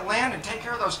care of that land and take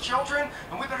care of those children,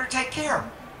 and we better take care.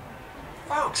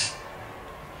 Folks,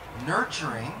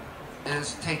 nurturing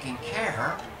is taking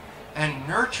care, and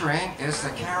nurturing is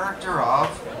the character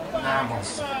of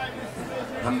mammals.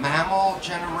 The mammal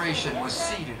generation was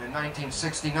seeded in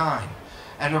 1969.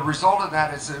 And the result of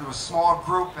that is it was a small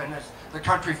group, and as the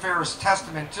country fair is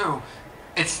testament to,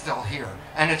 it's still here.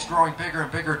 And it's growing bigger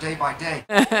and bigger day by day.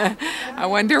 I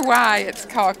wonder why. It's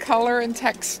called color and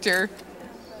texture.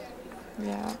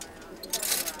 Yeah.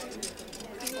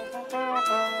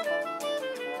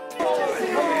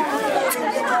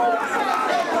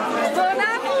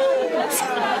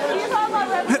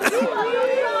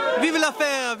 Vive la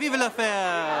fête! Vive la fête!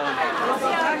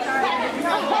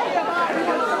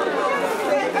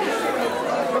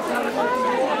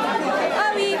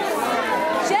 Ah oui,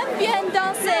 j'aime bien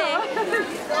danser.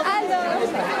 Alors.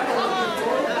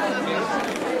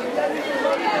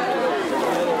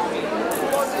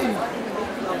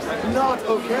 Not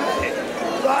okay.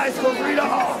 Rise for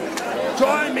freedom.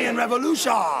 Join me in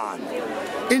revolution.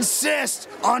 Insist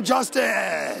on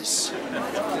justice.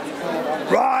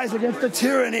 Rise against the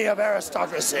tyranny of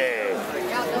aristocracy.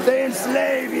 They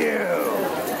enslave you.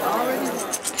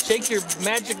 Shake your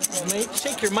magic,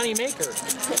 shake your money maker.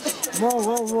 Whoa,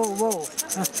 whoa, whoa, whoa.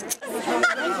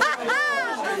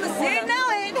 You know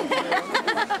it.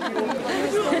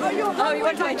 Oh, you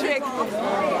want my trick?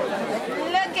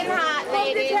 Looking hot,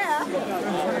 ladies.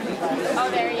 Oh,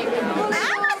 there you go.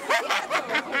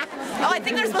 Oh, I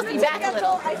think they're supposed to be back a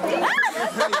little.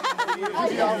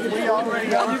 We already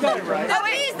got it right.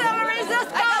 Please don't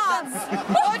resistance.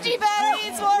 Mochi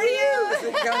berries for you.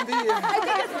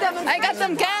 I got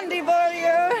some candy for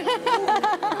you.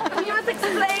 You must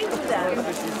explain to them.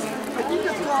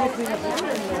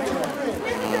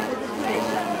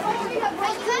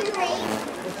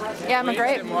 Yeah, I'm a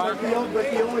grape.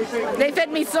 They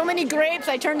fed me so many grapes,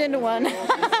 I turned into one.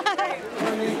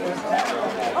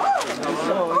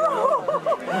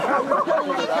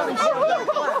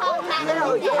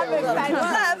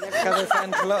 Have a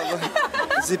fan club.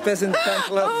 The peasant fan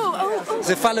club.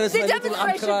 The followers my little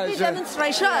entourage. The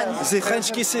demonstration. The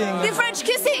French kissing. The French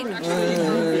kissing.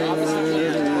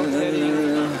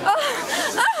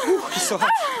 It's so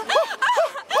hot.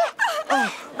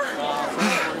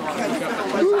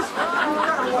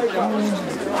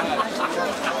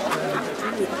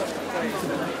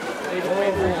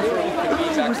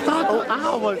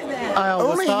 I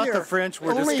always thought the French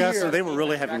were disgusting. They were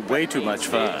really having way too much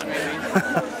fun.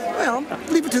 Well,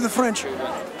 leave it to the French.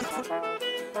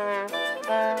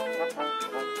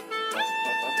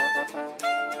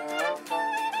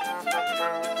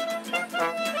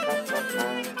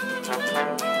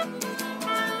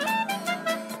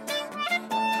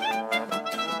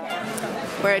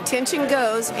 Where attention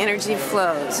goes, energy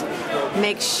flows.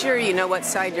 Make sure you know what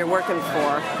side you're working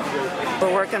for.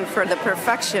 We're working for the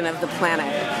perfection of the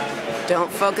planet.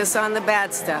 Don't focus on the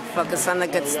bad stuff, focus on the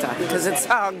good stuff, because it's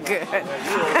all good.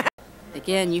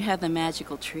 Again, you have the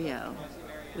magical trio.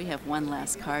 We have one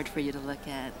last card for you to look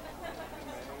at.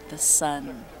 The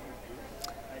sun.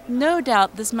 No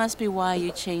doubt this must be why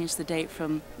you changed the date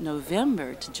from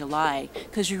November to July,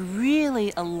 because you're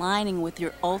really aligning with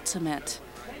your ultimate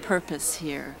purpose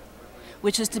here,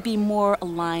 which is to be more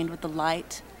aligned with the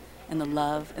light and the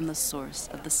love and the source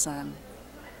of the sun.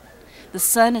 The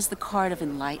sun is the card of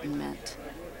enlightenment.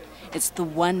 It's the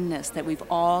oneness that we've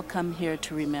all come here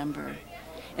to remember.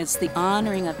 It's the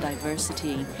honoring of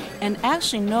diversity and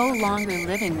actually no longer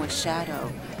living with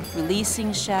shadow,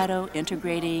 releasing shadow,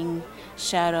 integrating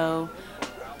shadow,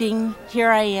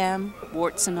 here I am,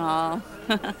 warts and all.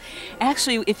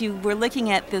 Actually, if you were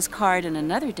looking at this card in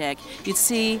another deck, you'd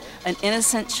see an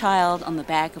innocent child on the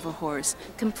back of a horse,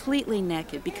 completely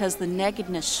naked, because the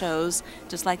nakedness shows,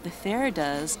 just like the fair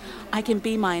does, I can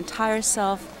be my entire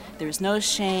self. There's no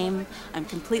shame. I'm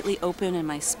completely open in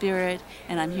my spirit,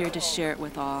 and I'm here to share it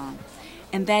with all.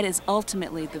 And that is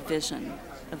ultimately the vision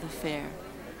of the fair.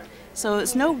 So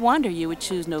it's no wonder you would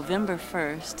choose November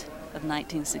 1st of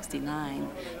 1969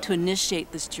 to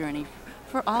initiate this journey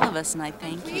for all of us, and I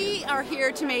thank you. We are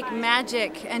here to make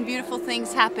magic and beautiful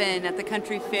things happen at the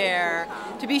country fair,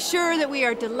 to be sure that we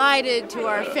are delighted to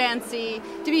our fancy,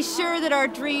 to be sure that our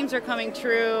dreams are coming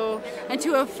true, and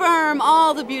to affirm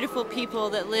all the beautiful people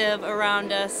that live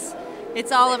around us.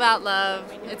 It's all about love,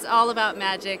 it's all about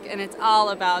magic, and it's all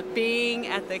about being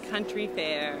at the country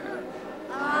fair.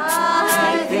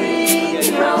 I think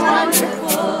you're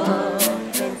wonderful.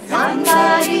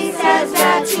 Somebody says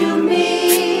that to me.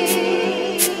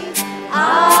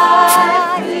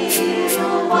 I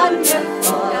feel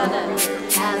wonderful,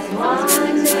 as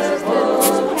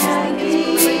wonderful can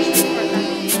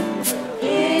be.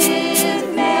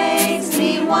 It makes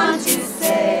me want to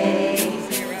say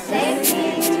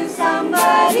things to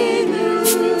somebody new.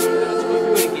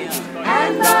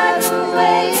 And by the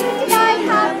way, I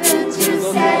happen to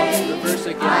say,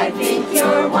 I think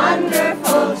you're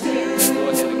wonderful too.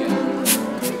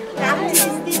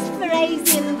 Practice this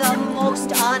phrase in the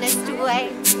most honest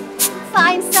way.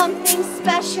 Find something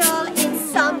special in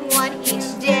someone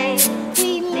each day.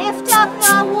 We lift up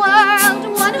the world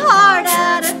one heart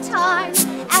at a time,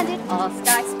 and it all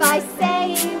starts by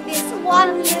saying this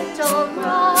one little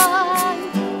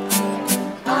rhyme.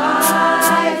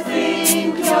 I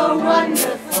think you're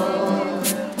wonderful.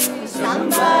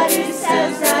 Somebody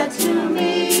says that to me.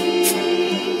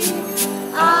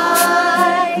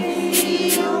 I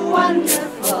feel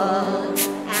wonderful,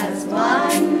 as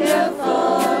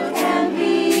wonderful can be.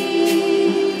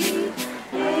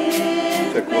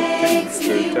 It makes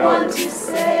me want to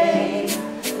say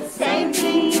the same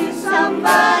thing to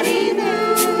somebody new.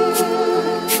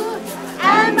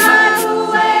 And by the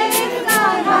way, if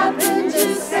I happen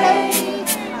to say,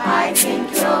 I think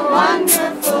you're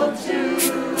wonderful too.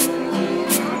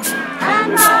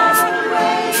 And by the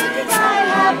way, if I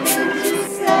happen to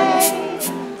say,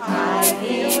 I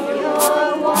think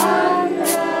you're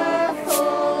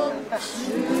wonderful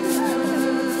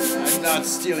too. I'm not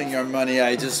stealing your money,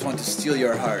 I just want to steal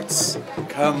your hearts.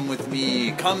 Come with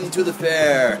me, come to the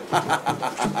fair.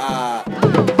 I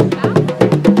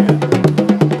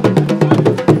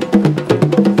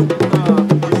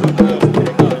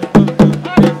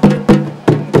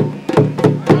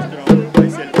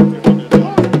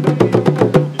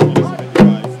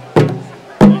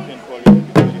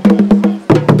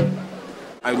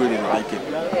really like it.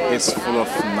 It's full of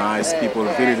nice people,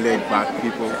 very laid back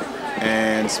people,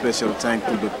 and special thank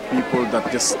to the people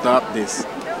that just stopped this,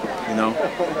 you know.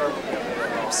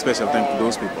 Special thank to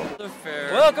those people.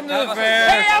 Welcome to the fair.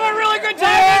 Hey, have a really good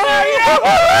time!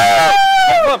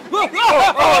 Oh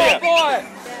boy!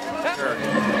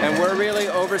 And we're really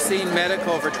overseeing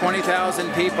medical for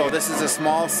 20,000 people. This is a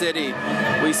small city.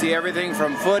 We see everything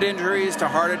from foot injuries to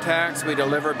heart attacks. We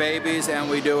deliver babies and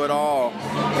we do it all.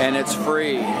 And it's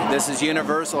free. This is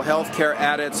universal health care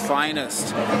at its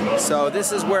finest. So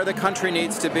this is where the country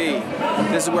needs to be.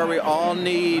 This is where we all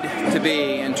need to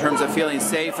be in terms of feeling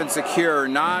safe and secure,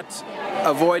 not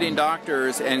avoiding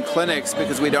doctors and clinics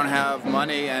because we don't have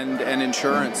money and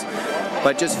insurance,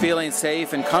 but just feeling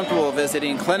safe and comfortable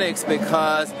visiting clinics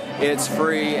because it's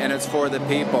free and it's for the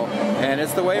people. And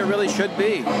it's the way it really should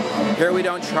be. Here we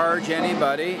don't charge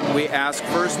anybody. We ask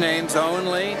first names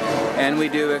only, and we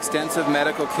do extensive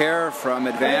medical care from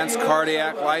advanced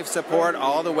cardiac life support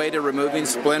all the way to removing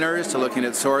splinters to looking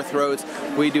at sore throats.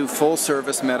 We do full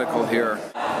service medical here.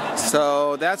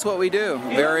 So that's what we do.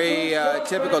 Very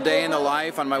typical day in the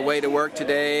life. On my way to work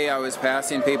today, I was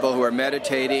passing people who are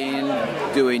meditating,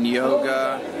 doing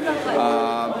yoga,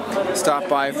 stopped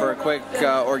by for a quick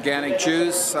organic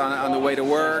juice on the way to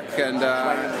work, and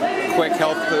quick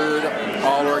health food,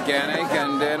 all organic.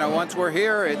 And once we're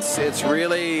here, it's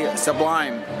really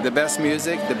sublime. The best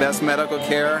music, the best medical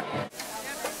care.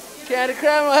 Candy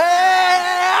Crème, hey!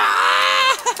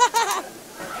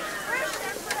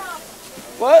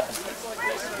 What?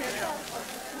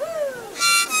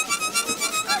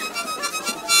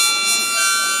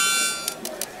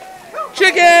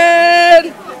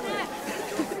 Chicken!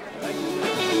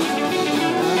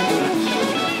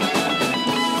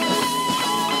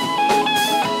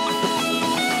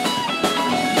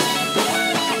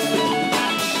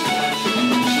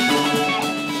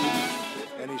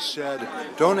 And he said,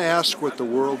 Don't ask what the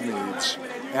world needs.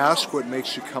 Ask what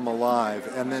makes you come alive,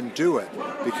 and then do it.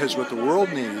 Because what the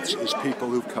world needs is people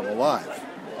who come alive.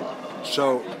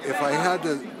 So if I had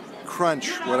to crunch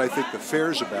what I think the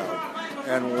fair's about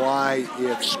and why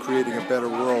it's creating a better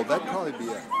world, that'd probably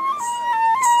be it.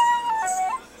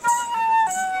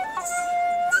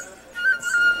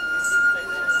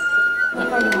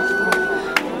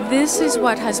 This is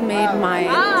what has made my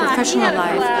professional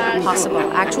life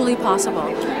possible, actually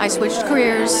possible. I switched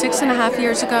careers 6.5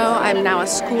 years ago. I'm now a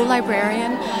school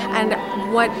librarian, and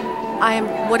what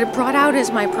it brought out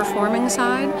is my performing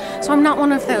side. So I'm not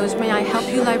one of those, may I help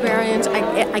you librarians.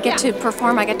 I get to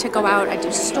perform, I get to go out, I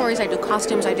do stories, I do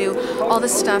costumes, I do all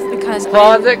this stuff because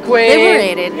I'm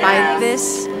liberated by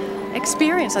this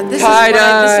experience. And this is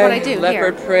what I do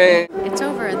leopard here. prey. It's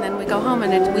over, and then we go home,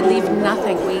 and we leave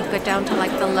nothing. We get down to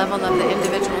like the level of the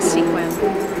individual sequin,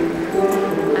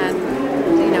 and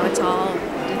you know, it's all,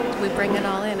 we bring it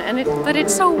all in, but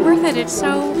it's so worth it. It's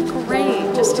so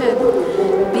great just to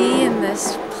be in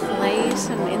this place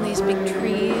and in these big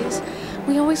trees.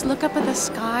 We always look up at the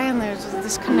sky, and there's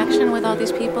this connection with all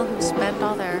these people who spent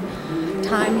all their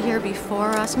time here before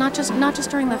us, not just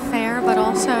during the fair, but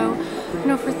also, you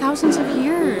know, for thousands of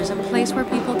years, a place where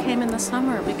people came in the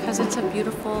summer because it's a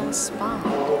beautiful spot.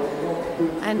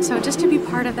 And so just to be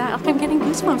part of that, I'm getting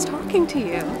goosebumps talking to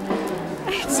you.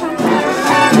 It's so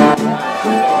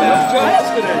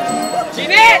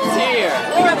Jeanette's here!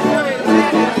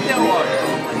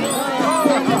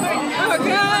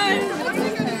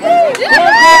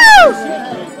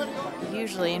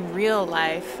 Usually in real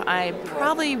life, I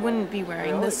probably wouldn't be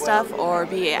wearing this stuff or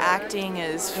be acting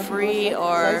as free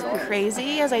or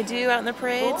crazy as I do out in the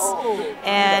parades.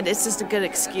 And it's just a good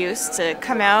excuse to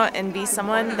come out and be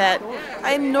someone that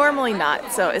I'm normally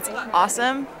not. So it's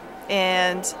awesome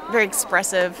and very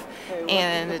expressive,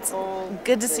 and it's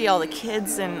good to see all the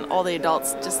kids and all the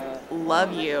adults just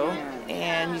love you,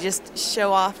 and you just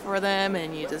show off for them,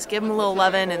 and you just give them a little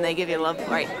loving, and they give you love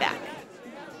right back.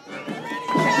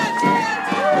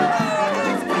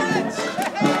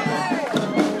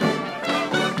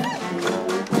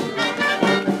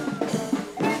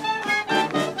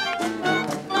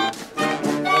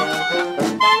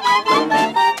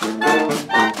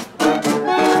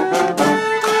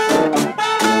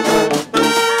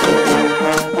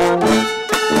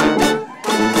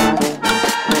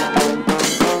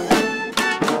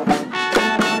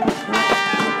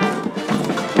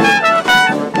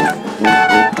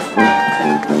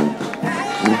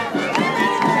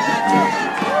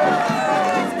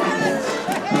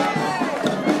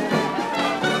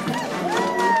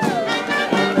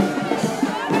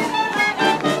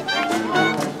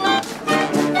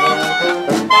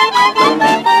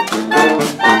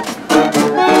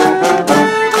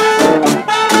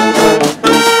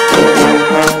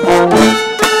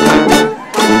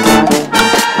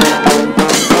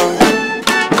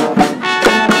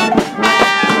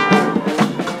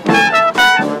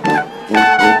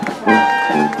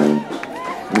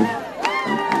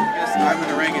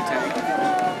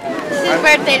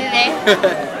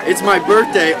 It's my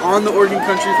birthday on the Oregon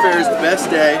Country Fair's best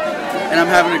day, and I'm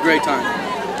having a great time.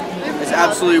 It's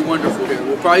absolutely wonderful here.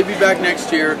 We'll probably be back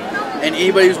next year, and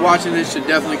anybody who's watching this should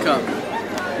definitely come.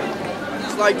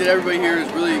 It's like that everybody here is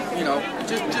really, you know,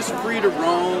 just free to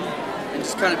roam and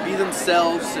just kind of be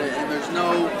themselves, and there's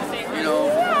no, you know,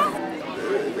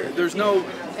 there's no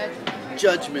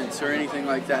judgments or anything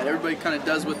like that. Everybody kind of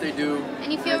does what they do.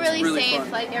 And you feel really safe,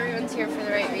 fun. Like everyone's here for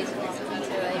the right reasons, and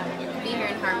to like be here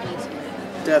in harmony too.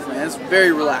 Definitely, and it's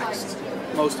very relaxed,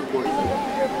 most important.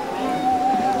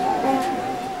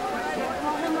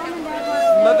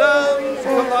 Madame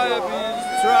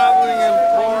Calliope's Traveling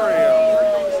Emporium,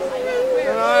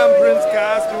 and I am Prince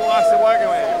Cast who wants to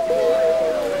welcome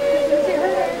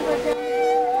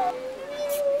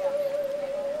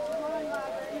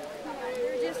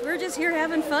you. We're just here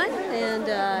having fun and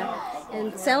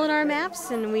selling our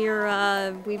maps, and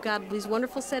we've got these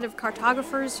wonderful set of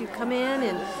cartographers who come in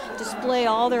and display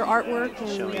all their artwork,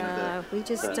 and we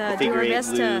just do our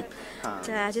best to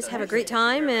just have a great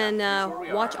time and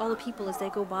watch all the people as they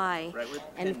go by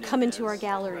and come into our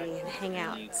gallery and hang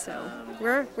out. So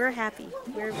we're happy.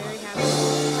 We're very happy.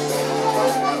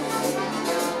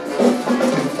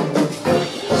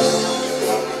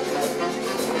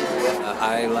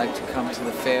 I like to come to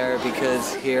the fair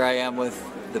because here I am with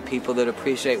the people that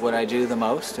appreciate what I do the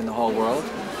most in the whole world,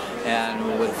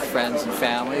 and with friends and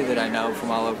family that I know from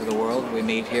all over the world. We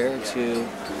meet here to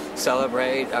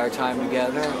celebrate our time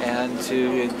together and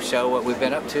to show what we've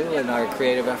been up to in our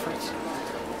creative efforts.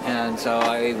 And so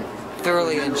I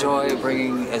thoroughly enjoy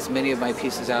bringing as many of my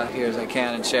pieces out here as I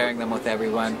can and sharing them with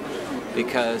everyone,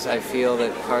 because I feel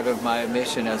that part of my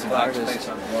mission as an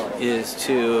artist is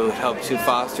to help to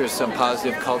foster some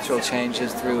positive cultural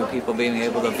changes through people being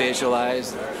able to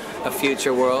visualize a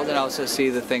future world and also see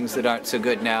the things that aren't so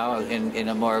good now in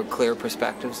a more clear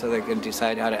perspective so they can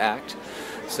decide how to act.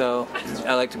 So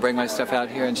I like to bring my stuff out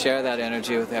here and share that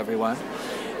energy with everyone.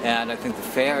 And I think the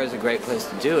fair is a great place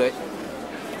to do it,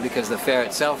 because the fair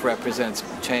itself represents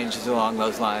changes along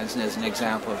those lines and is an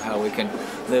example of how we can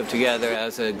live together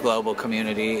as a global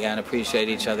community and appreciate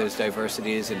each other's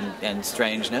diversities and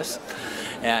strangeness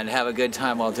and have a good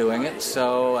time while doing it.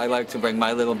 So I like to bring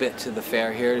my little bit to the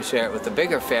fair here to share it with the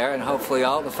bigger fair, and hopefully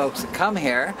all the folks that come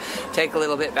here take a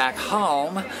little bit back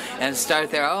home and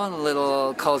start their own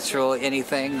little cultural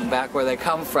anything back where they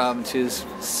come from to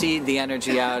seed the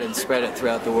energy out and spread it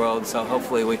throughout the world. So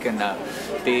hopefully we can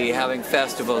be having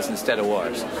festivals instead of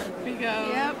wars. Here we go.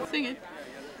 Yep, sing it.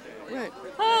 What?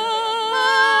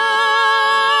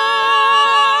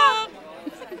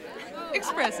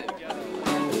 Expressive.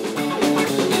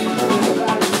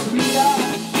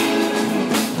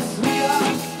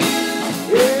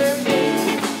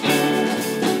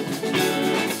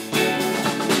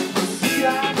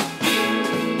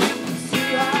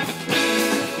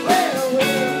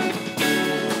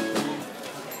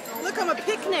 Look, I'm a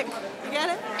picnic. You get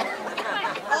it?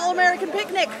 All-American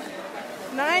picnic.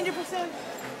 90%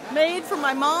 made from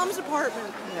my mom's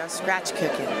apartment. You know, scratch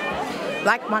cooking.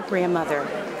 Like my grandmother,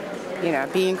 you know,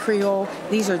 being Creole,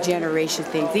 these are generation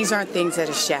things. These aren't things that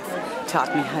a chef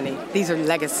taught me, honey. These are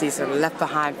legacies that are left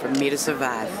behind for me to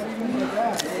survive.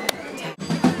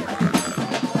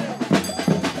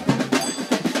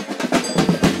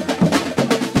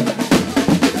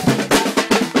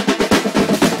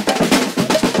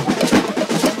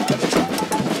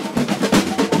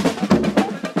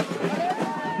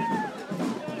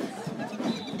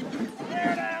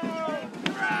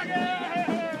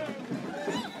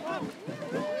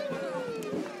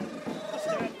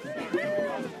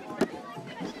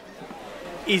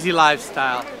 Easy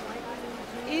lifestyle.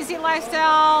 Easy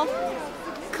lifestyle,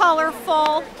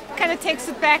 colorful, kind of takes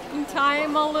it back in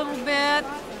time a little bit,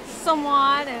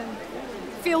 somewhat, and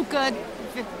feel good,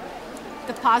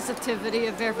 the positivity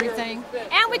of everything.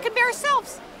 And we can be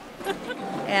ourselves.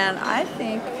 And I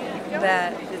think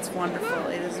that it's wonderful.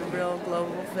 It is a real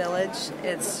global village.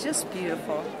 It's just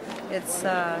beautiful. It's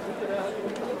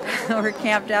we're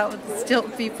camped out with the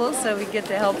stilt people, so we get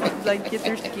to help them get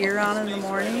their gear on in the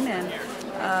morning, and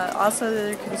also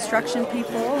the construction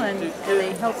people, and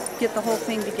they help get the whole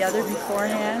thing together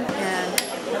beforehand, and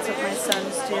that's what my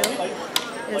sons do,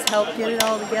 is help get it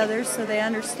all together so they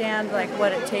understand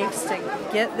what it takes to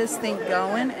get this thing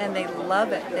going, and they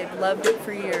love it. They've loved it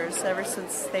for years, ever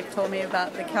since they've told me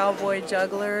about the cowboy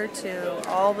juggler to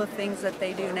all the things that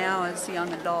they do now as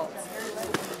young adults.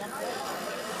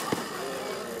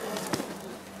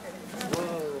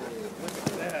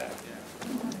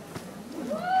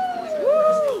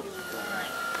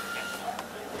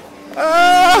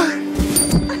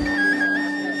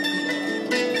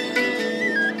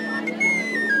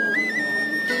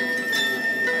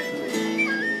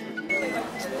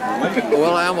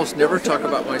 Well, I almost never talk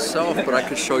about myself, but I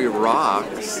could show you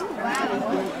rocks.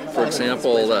 For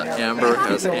example, the amber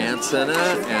has ants in it,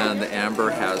 and the amber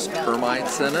has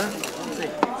termites in it.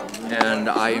 And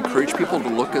I encourage people to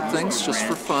look at things just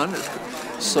for fun.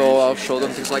 So I'll show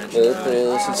them things like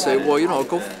opals and say, well, you know,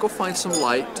 go find some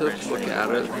light to look at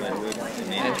it.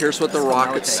 And here's what the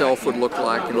rock itself would look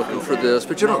like. You're looking for this,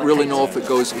 but you don't really know if it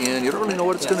goes in. You don't really know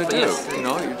what it's going to do. You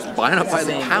know, you're just buying it by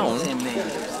the pound,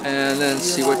 and then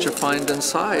see what you find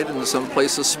inside. And some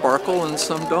places sparkle and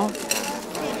some don't.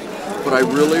 But I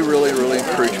really, really, really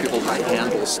encourage people to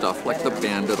handle stuff like the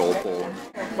banded opal.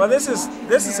 Well, this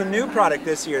is a new product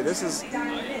this year. This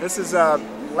is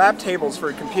lap tables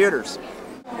for computers.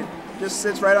 It just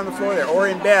sits right on the floor there, or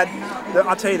in bed.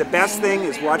 I'll tell you, the best thing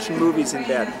is watching movies in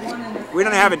bed. We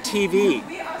don't have a TV,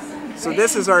 so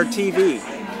this is our TV,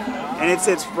 and it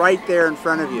sits right there in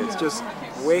front of you. It's just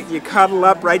you cuddle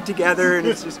up right together, and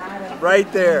it's just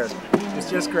right there. It's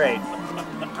just great.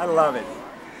 I love it.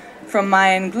 From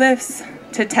Mayan glyphs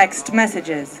to text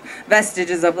messages,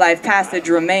 vestiges of life passage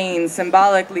remain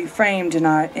symbolically framed in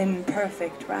our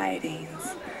imperfect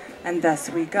writings. And thus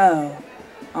we go,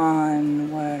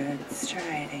 onward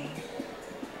striding.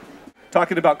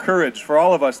 Talking about courage for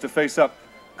all of us to face up,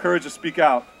 courage to speak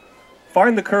out.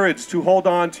 Find the courage to hold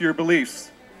on to your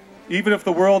beliefs, even if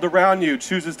the world around you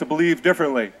chooses to believe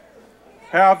differently.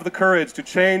 Have the courage to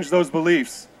change those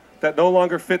beliefs that no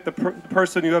longer fit the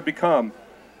person you have become.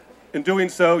 In doing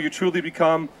so, you truly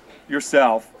become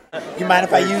yourself. You mind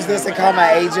if I use this and call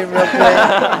my agent real quick?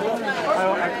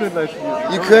 I could let you use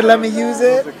it. You could let me use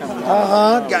it?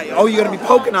 Oh, you're gonna be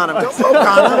poking on him. Don't poke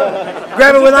on him.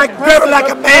 Grab it like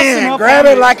a man. Grab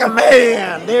it like a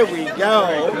man. There we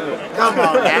go. Come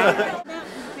on now.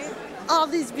 All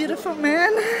these beautiful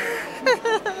men.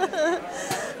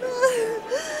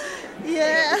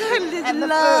 Yeah, I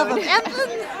love them.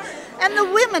 And the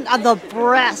women are the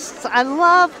breasts. I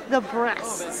love the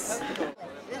breasts.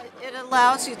 It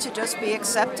allows you to just be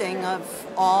accepting of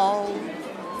all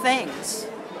things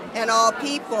and all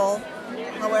people,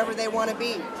 however they want to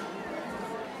be.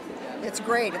 It's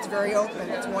great. It's very open.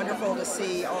 It's wonderful to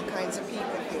see all kinds of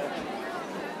people here.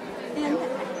 And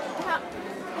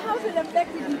how's it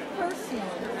affected you personally?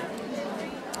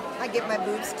 I get my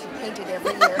boobs painted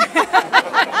every year.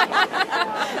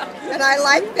 And I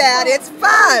like that. It's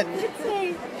fun. It's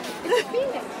a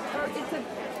phoenix.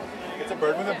 It's a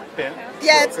bird with a fin.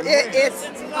 Yeah,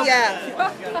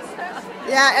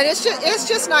 yeah, and it's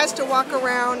just nice to walk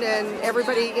around and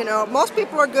everybody, you know, most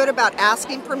people are good about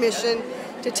asking permission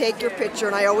to take your picture,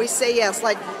 and I always say yes.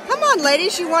 Like, come on,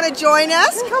 ladies, you want to join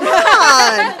us? Come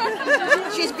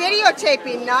on. She's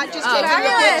videotaping, not just taking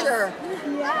a picture.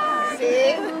 Yeah.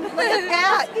 See? Look at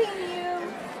that. Asking you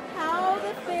how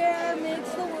the fair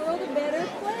makes the world a better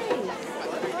place.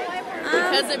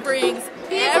 Because it brings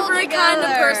every kind of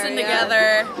person together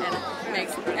and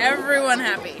makes everyone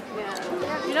happy.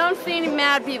 You don't see any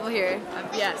mad people here.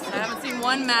 Yes, I haven't seen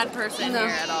one mad person here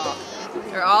at all.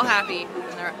 They're all happy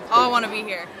and they all want to be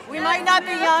here. We might not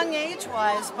be young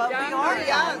age-wise, but we are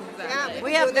young. Yeah,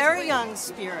 we have very young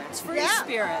spirits, free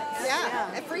spirits.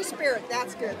 Yeah, a free spirit,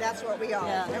 that's good. That's what we are.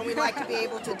 Yeah. And we like to be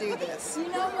able to do this. You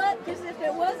know what? Because if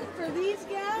it wasn't for these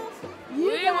gals, you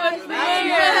we guys would be here.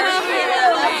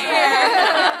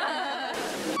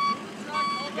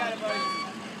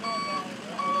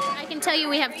 I can tell you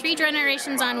we have 3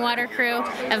 generations on water crew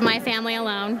of my family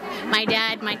alone. My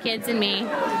dad, my kids, and me.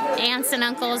 Aunts and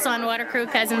uncles on water crew,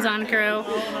 cousins on crew.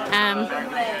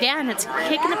 Yeah, and it's a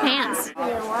kick in the pants.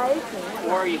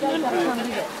 Or you can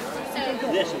undo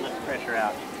this and let the pressure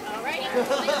out.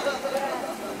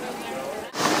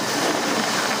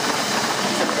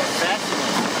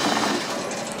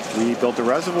 We built a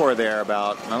reservoir there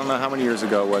about, I don't know how many years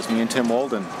ago it was, me and Tim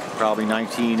Walden, probably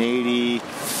 1980.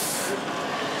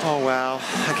 Oh wow,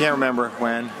 I can't remember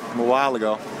when, a while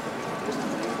ago.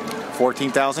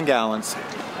 14,000 gallons.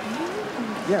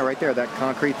 Yeah, right there, that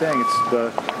concrete thing.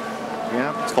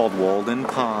 It's called Walden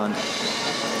Pond.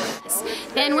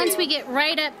 Then once we get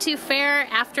right up to fair,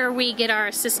 after we get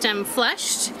our system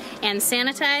flushed and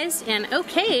sanitized and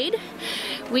okayed,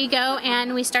 we go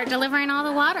and we start delivering all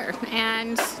the water.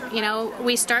 And, you know,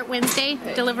 we start Wednesday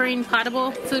delivering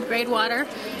potable food grade water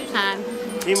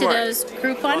to those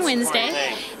group on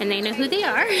Wednesday, and they know who they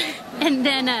are. And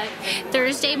then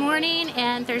Thursday morning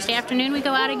and Thursday afternoon we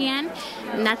go out again,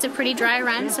 and that's a pretty dry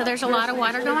run, so there's a lot of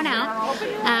water going out.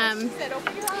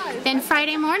 Then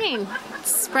Friday morning,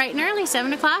 it's bright and early,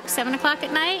 7 o'clock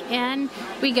at night, and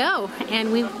we go.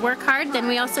 And we work hard. Then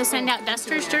we also send out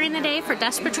dusters during the day for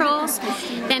dust patrols.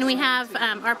 Then we have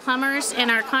our plumbers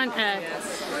and our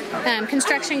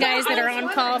construction guys that are on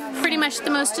call pretty much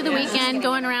the most of the weekend,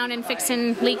 going around and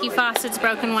fixing leaky faucets,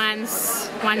 broken ones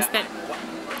that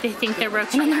they think they're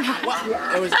broken and they're not.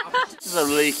 This is a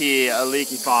leaky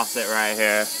faucet right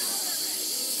here.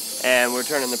 And we're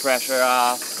turning the pressure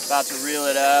off, about to reel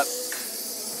it up.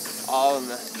 All in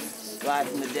the life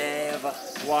and the day of a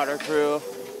water crew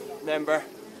member.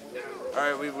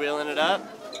 Alright, we wheeling it up.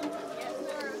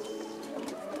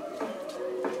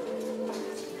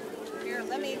 Here,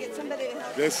 let me get somebody to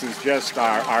help. This is just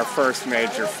our first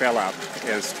major fill-up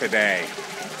is today.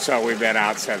 So we've been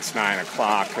out since 9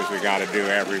 o'clock because we got to do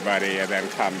everybody and then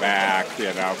come back,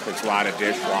 you know, because a lot of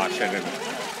dishwashing and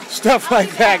stuff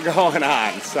like that going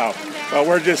on. So, but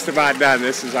we're just about done.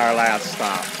 This is our last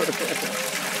stop.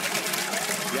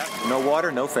 Yep, no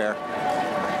water, no fair.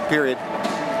 Period.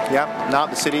 Yep, now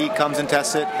the city comes and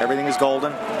tests it. Everything is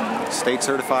golden. State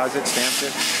certifies it, stamps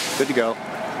it. Good to go.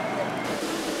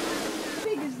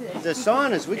 The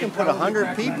saunas, we can put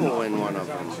 100 people in one of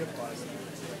them.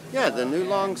 Yeah, the new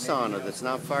long sauna that's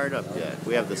not fired up yet.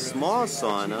 We have the small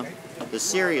sauna, the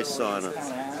serious sauna.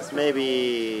 It's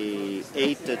maybe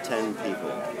 8 to 10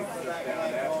 people.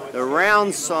 The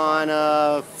round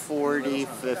sauna, 40,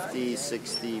 50,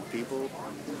 60 people.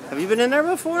 Have you been in there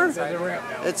before?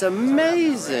 It's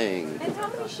amazing. And how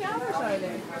many showers are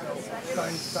there?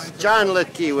 John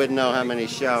Litke would know how many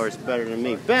showers better than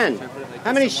me. Ben,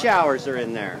 how many showers are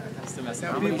in there?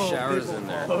 How many showers in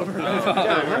there? John,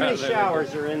 how many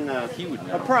showers are in the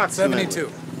approximately?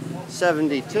 72.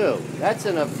 72. That's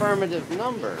an affirmative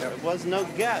number. It was no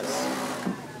guess.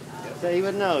 So he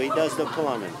would know. He does the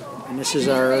plumbing. And this is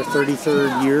our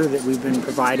 33rd year that we've been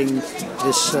providing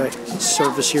this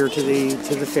service here to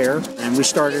the fair. And we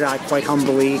started out quite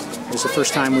humbly. It was the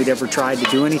first time we'd ever tried to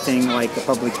do anything like a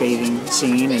public bathing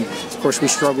scene. And of course we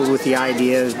struggled with the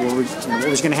idea of what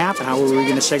was going to happen. How were we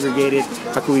going to segregate it?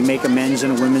 How could we make a men's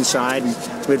and a women's side? And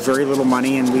we had very little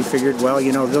money, and we figured, well,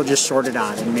 you know, they'll just sort it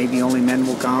out and maybe only men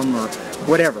will come or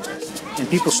whatever. And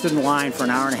people stood in line for an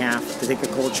hour and a half to take a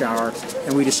cold shower,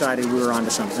 and we decided we were onto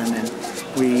something. And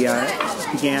we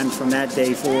began from that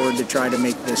day forward to try to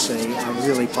make this a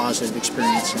really positive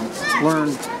experience and learn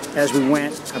as we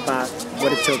went about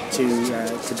what it took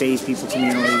to bathe people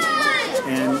communally,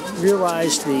 and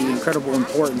realized the incredible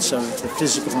importance of the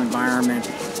physical environment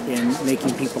in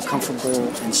making people comfortable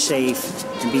and safe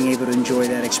and being able to enjoy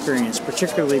that experience,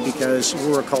 particularly because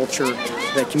we're a culture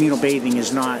that communal bathing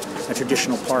is not a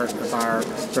traditional part of our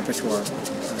repertoire.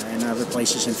 In other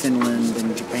places in Finland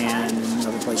and Japan and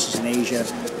other places in Asia,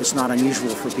 it's not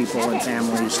unusual for people and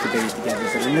families to bathe together,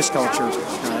 but in this culture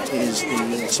it is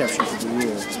the exception to the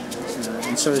rule.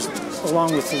 And so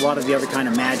along with a lot of the other kind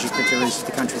of magic that there is at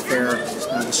the country fair,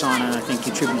 the sauna, I think,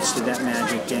 contributes to that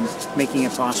magic and making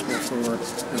it possible for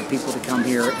people to come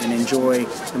here and enjoy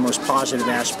the most positive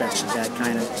aspects of that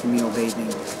kind of communal bathing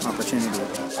opportunity.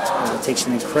 It takes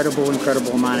an incredible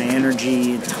amount of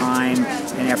energy, time,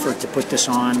 and effort to put this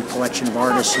on. A collection of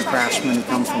artists and craftsmen who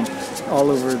come from all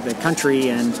over the country,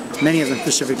 and many of them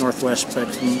Pacific Northwest,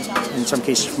 but in some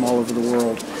cases from all over the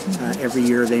world. Every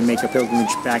year they make a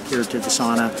pilgrimage back here to the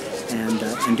sauna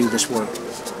and do this work.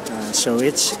 So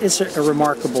it's a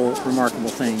remarkable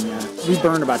thing. We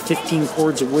burn about 15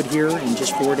 cords of wood here in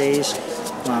just 4 days.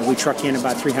 We truck in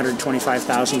about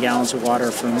 325,000 gallons of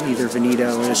water from either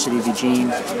Veneta or the city of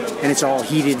Eugene, and it's all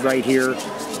heated right here.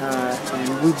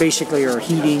 And we basically are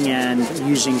heating and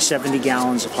using 70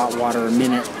 gallons of hot water a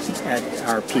minute at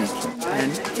our peak.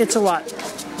 And it's a lot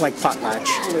like potlatch.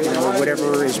 You know,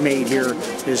 whatever is made here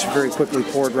is very quickly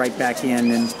poured right back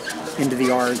in and into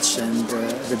the arts and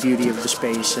the beauty of the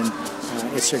space. And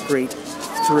it's a great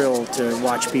thrill to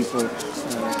watch people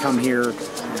come here,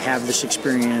 have this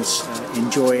experience,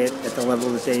 enjoy it at the level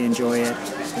that they enjoy it.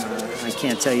 I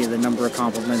can't tell you the number of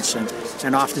compliments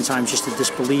and oftentimes just the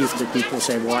disbelief that people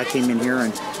say, well, I came in here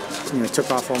and took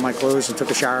off all my clothes and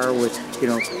took a shower with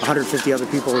 150 other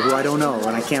people who I don't know,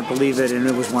 and I can't believe it, and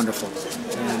it was wonderful.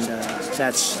 And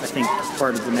that's, I think,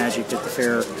 part of the magic that the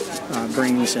fair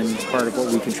brings and part of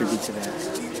what we contribute to that.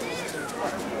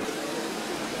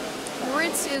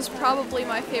 Ritz is probably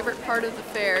my favorite part of the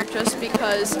fair, just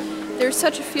because there's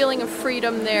such a feeling of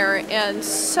freedom there and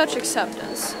such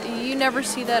acceptance. You never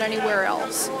see that anywhere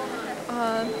else.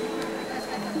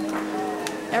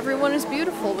 Everyone is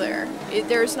beautiful there.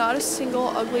 There's not a single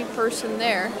ugly person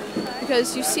there,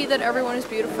 because you see that everyone is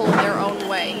beautiful in their own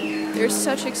way. There's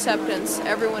such acceptance.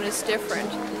 Everyone is different.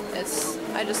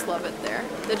 I just love it there.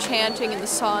 The chanting and the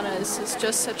sauna is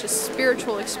just such a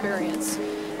spiritual experience.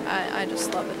 I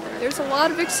just love it there. There's a lot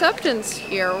of acceptance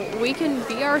here. We can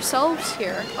be ourselves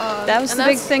here. That was the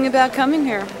big thing about coming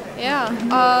here.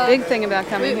 Yeah. Big thing about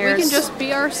coming here. We can just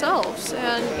be ourselves,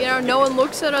 and no one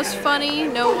looks at us funny.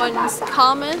 No one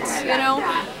comments.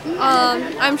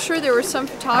 I'm sure there were some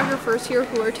photographers here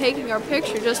who are taking our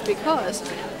picture just because.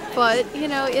 But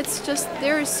it's just,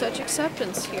 there is such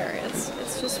acceptance here.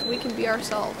 It's just, we can be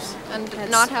ourselves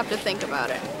and not have to think about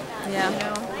it. Yeah.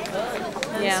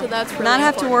 Yeah. So that's really not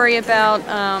have to worry about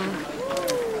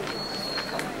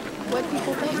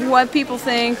what people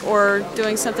think or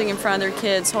doing something in front of their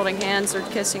kids, holding hands or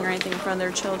kissing or anything in front of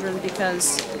their children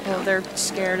because they're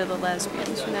scared of the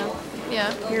lesbians.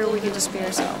 Yeah. Here we can just be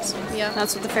ourselves. Yeah.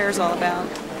 That's what the fair is all about.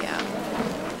 Yeah.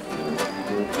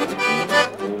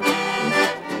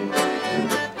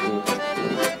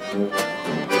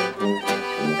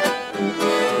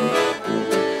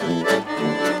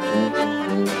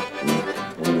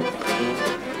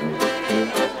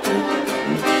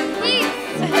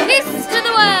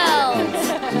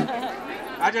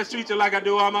 I just treat you like I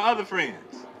do all my other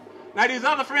friends. Now these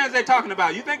other friends they're talking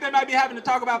about, you think they might be having to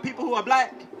talk about people who are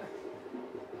black?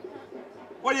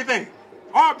 What do you think?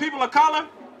 Or people of color?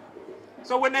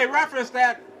 So when they reference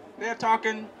that, they're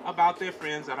talking about their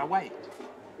friends that are white.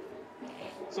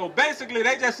 So basically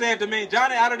they just said to me,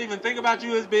 Johnny, I don't even think about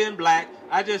you as being black.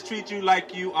 I just treat you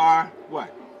like you are what?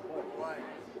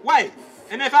 White.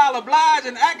 And if I'll oblige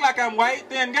and act like I'm white,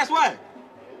 then guess what?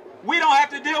 We don't have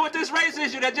to deal with this race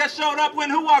issue that just showed up when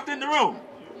who walked in the room?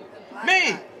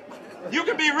 Me. You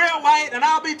can be real white and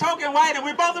I'll be token white and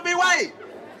we both will be white.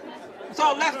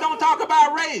 So let's don't talk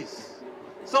about race.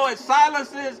 So it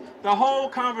silences the whole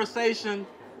conversation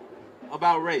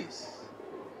about race.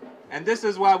 And this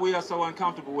is why we are so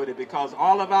uncomfortable with it, because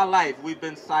all of our life we've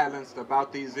been silenced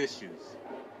about these issues.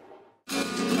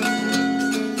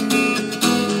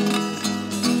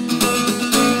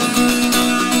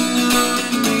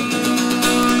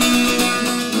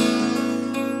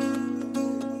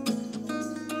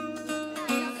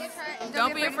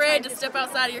 Don't be afraid to step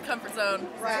outside of your comfort zone.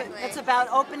 Right. It's about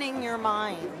opening your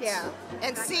mind. Yeah,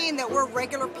 and seeing that we're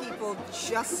regular people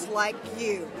just like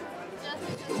you.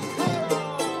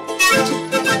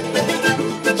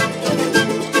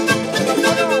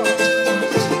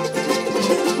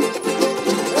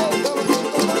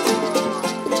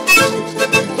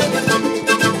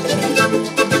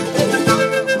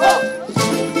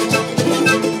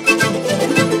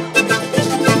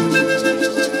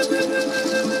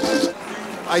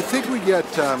 I think we get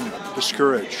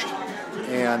discouraged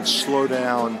and slow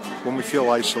down when we feel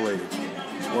isolated.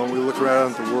 When we look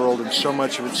around at the world and so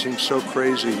much of it seems so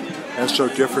crazy and so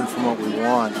different from what we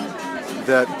want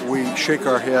that we shake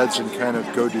our heads and kind of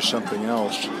go do something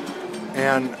else.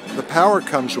 And the power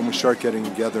comes when we start getting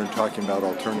together and talking about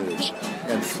alternatives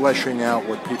and fleshing out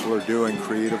what people are doing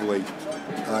creatively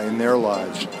in their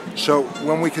lives. So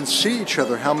when we can see each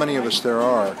other, how many of us there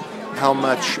are, how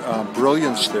much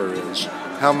brilliance there is,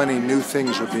 how many new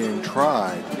things are being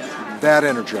tried, that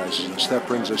energizes us, that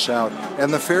brings us out.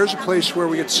 And the fair is a place where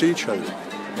we get to see each other.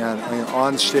 And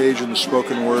on stage in the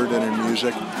spoken word and in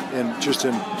music and just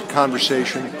in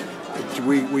conversation,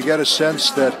 we get a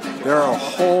sense that there are a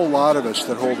whole lot of us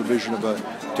that hold a vision of a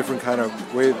different kind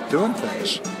of way of doing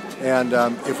things. And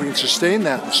if we can sustain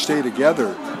that and stay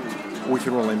together, we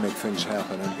can really make things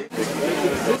happen.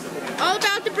 All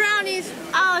about the brownies.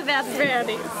 All about the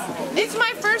brownies. It's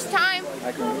my first time.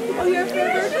 Oh, you're a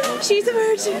virgin? She's a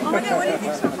virgin. Oh my God, what do you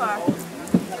think so far?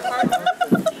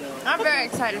 I'm very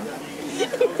excited.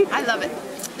 I love it.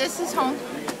 This is home.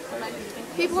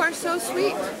 People are so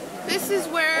sweet. This is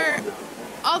where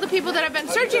all the people that I've been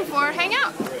searching for hang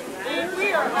out.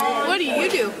 What do you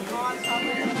do?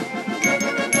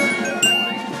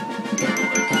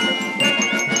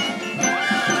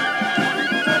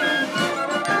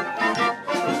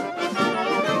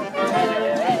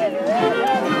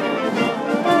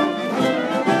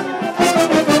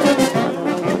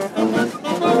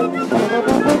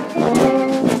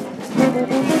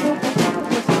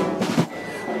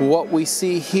 What we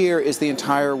see here is the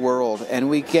entire world, and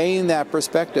we gain that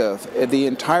perspective, the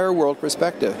entire world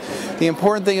perspective. The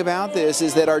important thing about this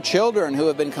is that our children who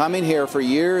have been coming here for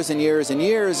years and years and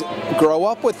years grow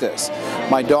up with this.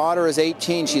 My daughter is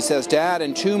 18. She says, "Dad,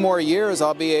 in 2 more years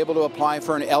I'll be able to apply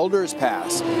for an elder's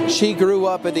pass." She grew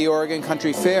up at the Oregon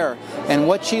Country Fair, and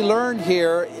what she learned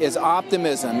here is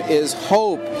optimism, is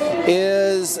hope,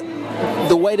 is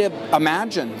the way to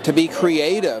imagine, to be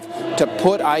creative, to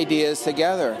put ideas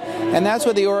together. And that's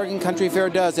what the Oregon Country Fair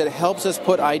does. It helps us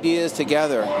put ideas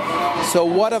together. So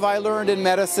what have I learned in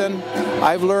medicine?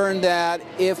 I've learned that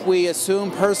if we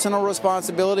assume personal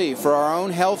responsibility for our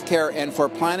own health care and for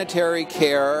planetary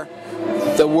care,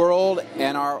 the world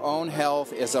and our own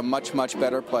health is a much, much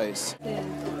better place.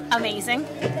 Amazing.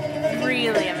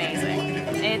 Really amazing.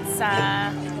 It's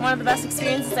one of the best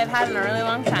experiences I've had in a really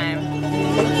long time.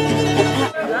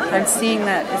 I'm seeing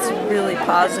that it's really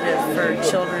positive for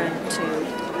children to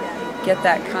get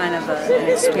that kind of an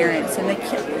experience, and I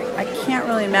can't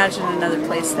really imagine another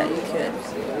place that you could.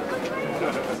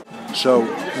 So,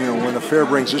 when the fair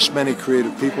brings this many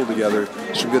creative people together,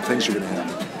 some good things are going to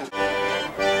happen.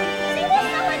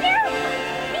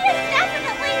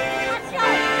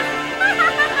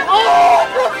 Oh,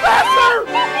 Professor!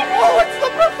 Oh, it's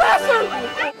the Professor!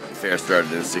 The fair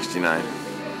started in '69.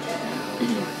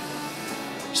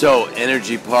 So,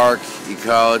 energy park,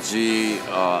 ecology,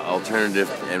 alternative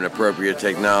and appropriate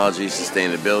technology,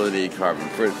 sustainability, carbon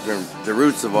footprint, the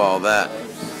roots of all that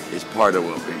is part of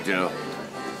what we do.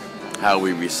 How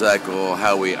we recycle,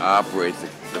 how we operate.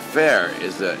 The fair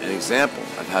is an example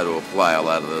of how to apply a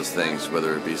lot of those things,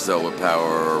 whether it be solar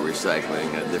power or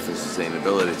recycling, different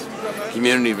sustainabilities.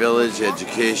 Community village,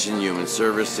 education, human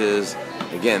services,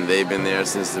 again, they've been there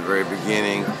since the very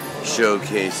beginning,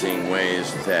 showcasing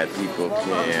ways that people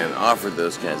can offer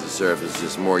those kinds of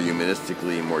services more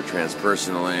humanistically, more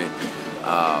transpersonally.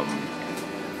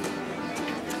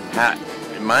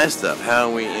 My stuff, how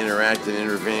we interact and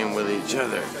intervene with each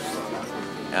other,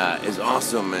 is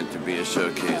also meant to be a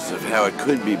showcase of how it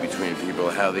could be between people,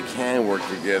 how they can work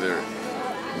together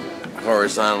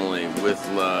horizontally with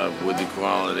love, with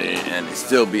equality, and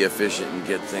still be efficient and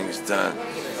get things done.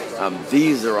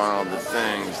 These are all the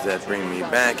things that bring me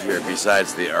back here,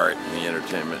 besides the art and the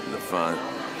entertainment and the fun.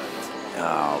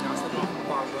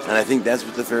 And I think that's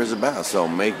what the fair is about. So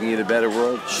making it a better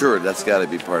world, sure, that's got to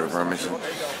be part of our mission.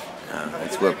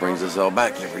 It's what brings us all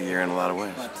back every year in a lot of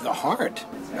ways. The heart.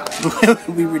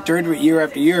 We return to it year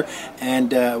after year,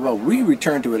 and well, we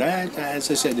return to it.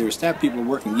 As I said, there are staff people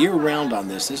working year-round on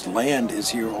this. This land is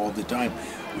here all the time.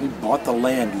 We bought the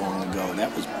land long ago.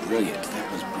 That was brilliant.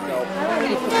 That was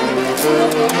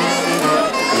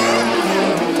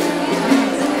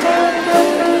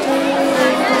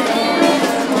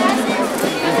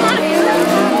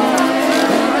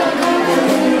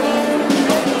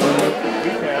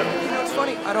It's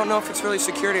funny. I don't know if it's really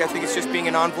security. I think it's just being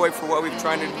an envoy for what we're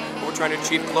trying to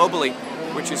achieve globally,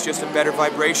 which is just a better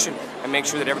vibration and make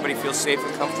sure that everybody feels safe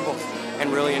and comfortable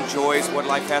and really enjoys what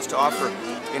life has to offer.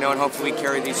 You know, and hopefully we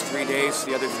carry these 3 days,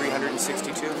 the other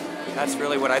 362. That's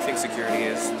really what I think security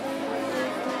is.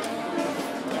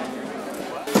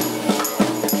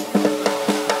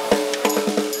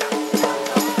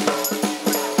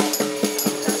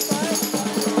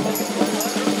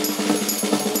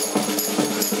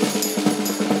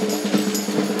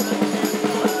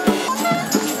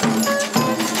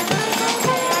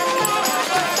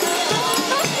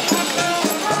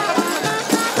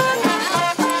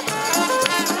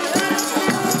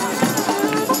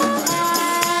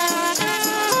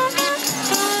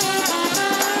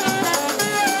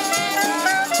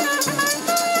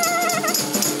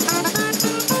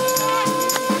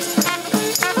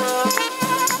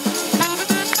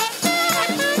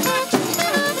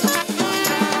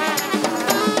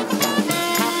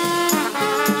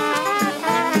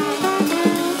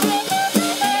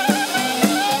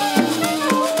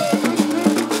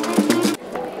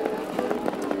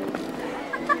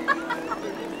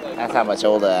 That's how much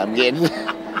older I'm getting.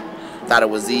 Thought it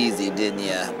was easy, didn't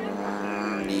ya?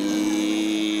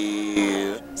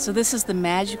 Yeah. So this is the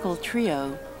Magical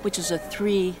Trio, which is a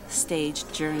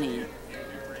 3-stage journey.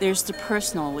 There's the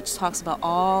personal, which talks about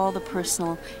all the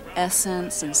personal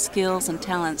essence and skills and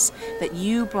talents that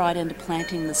you brought into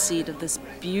planting the seed of this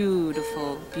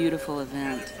beautiful, beautiful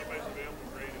event.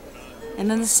 And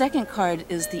then the second card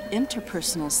is the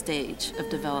interpersonal stage of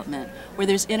development, where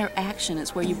there's interaction.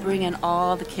 It's where you bring in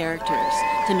all the characters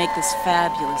to make this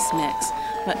fabulous mix.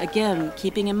 But again,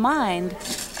 keeping in mind,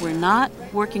 we're not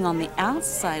working on the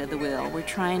outside of the wheel. We're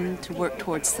trying to work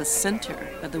towards the center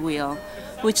of the wheel,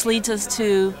 which leads us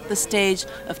to the stage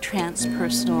of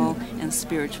transpersonal and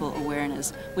spiritual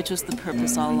awareness, which was the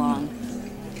purpose all along.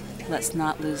 Let's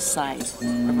not lose sight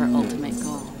of our ultimate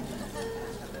goal.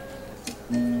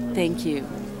 Thank you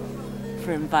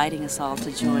for inviting us all to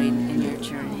join in your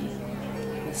journey,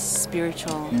 this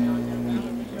spiritual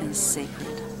and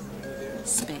sacred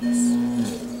space.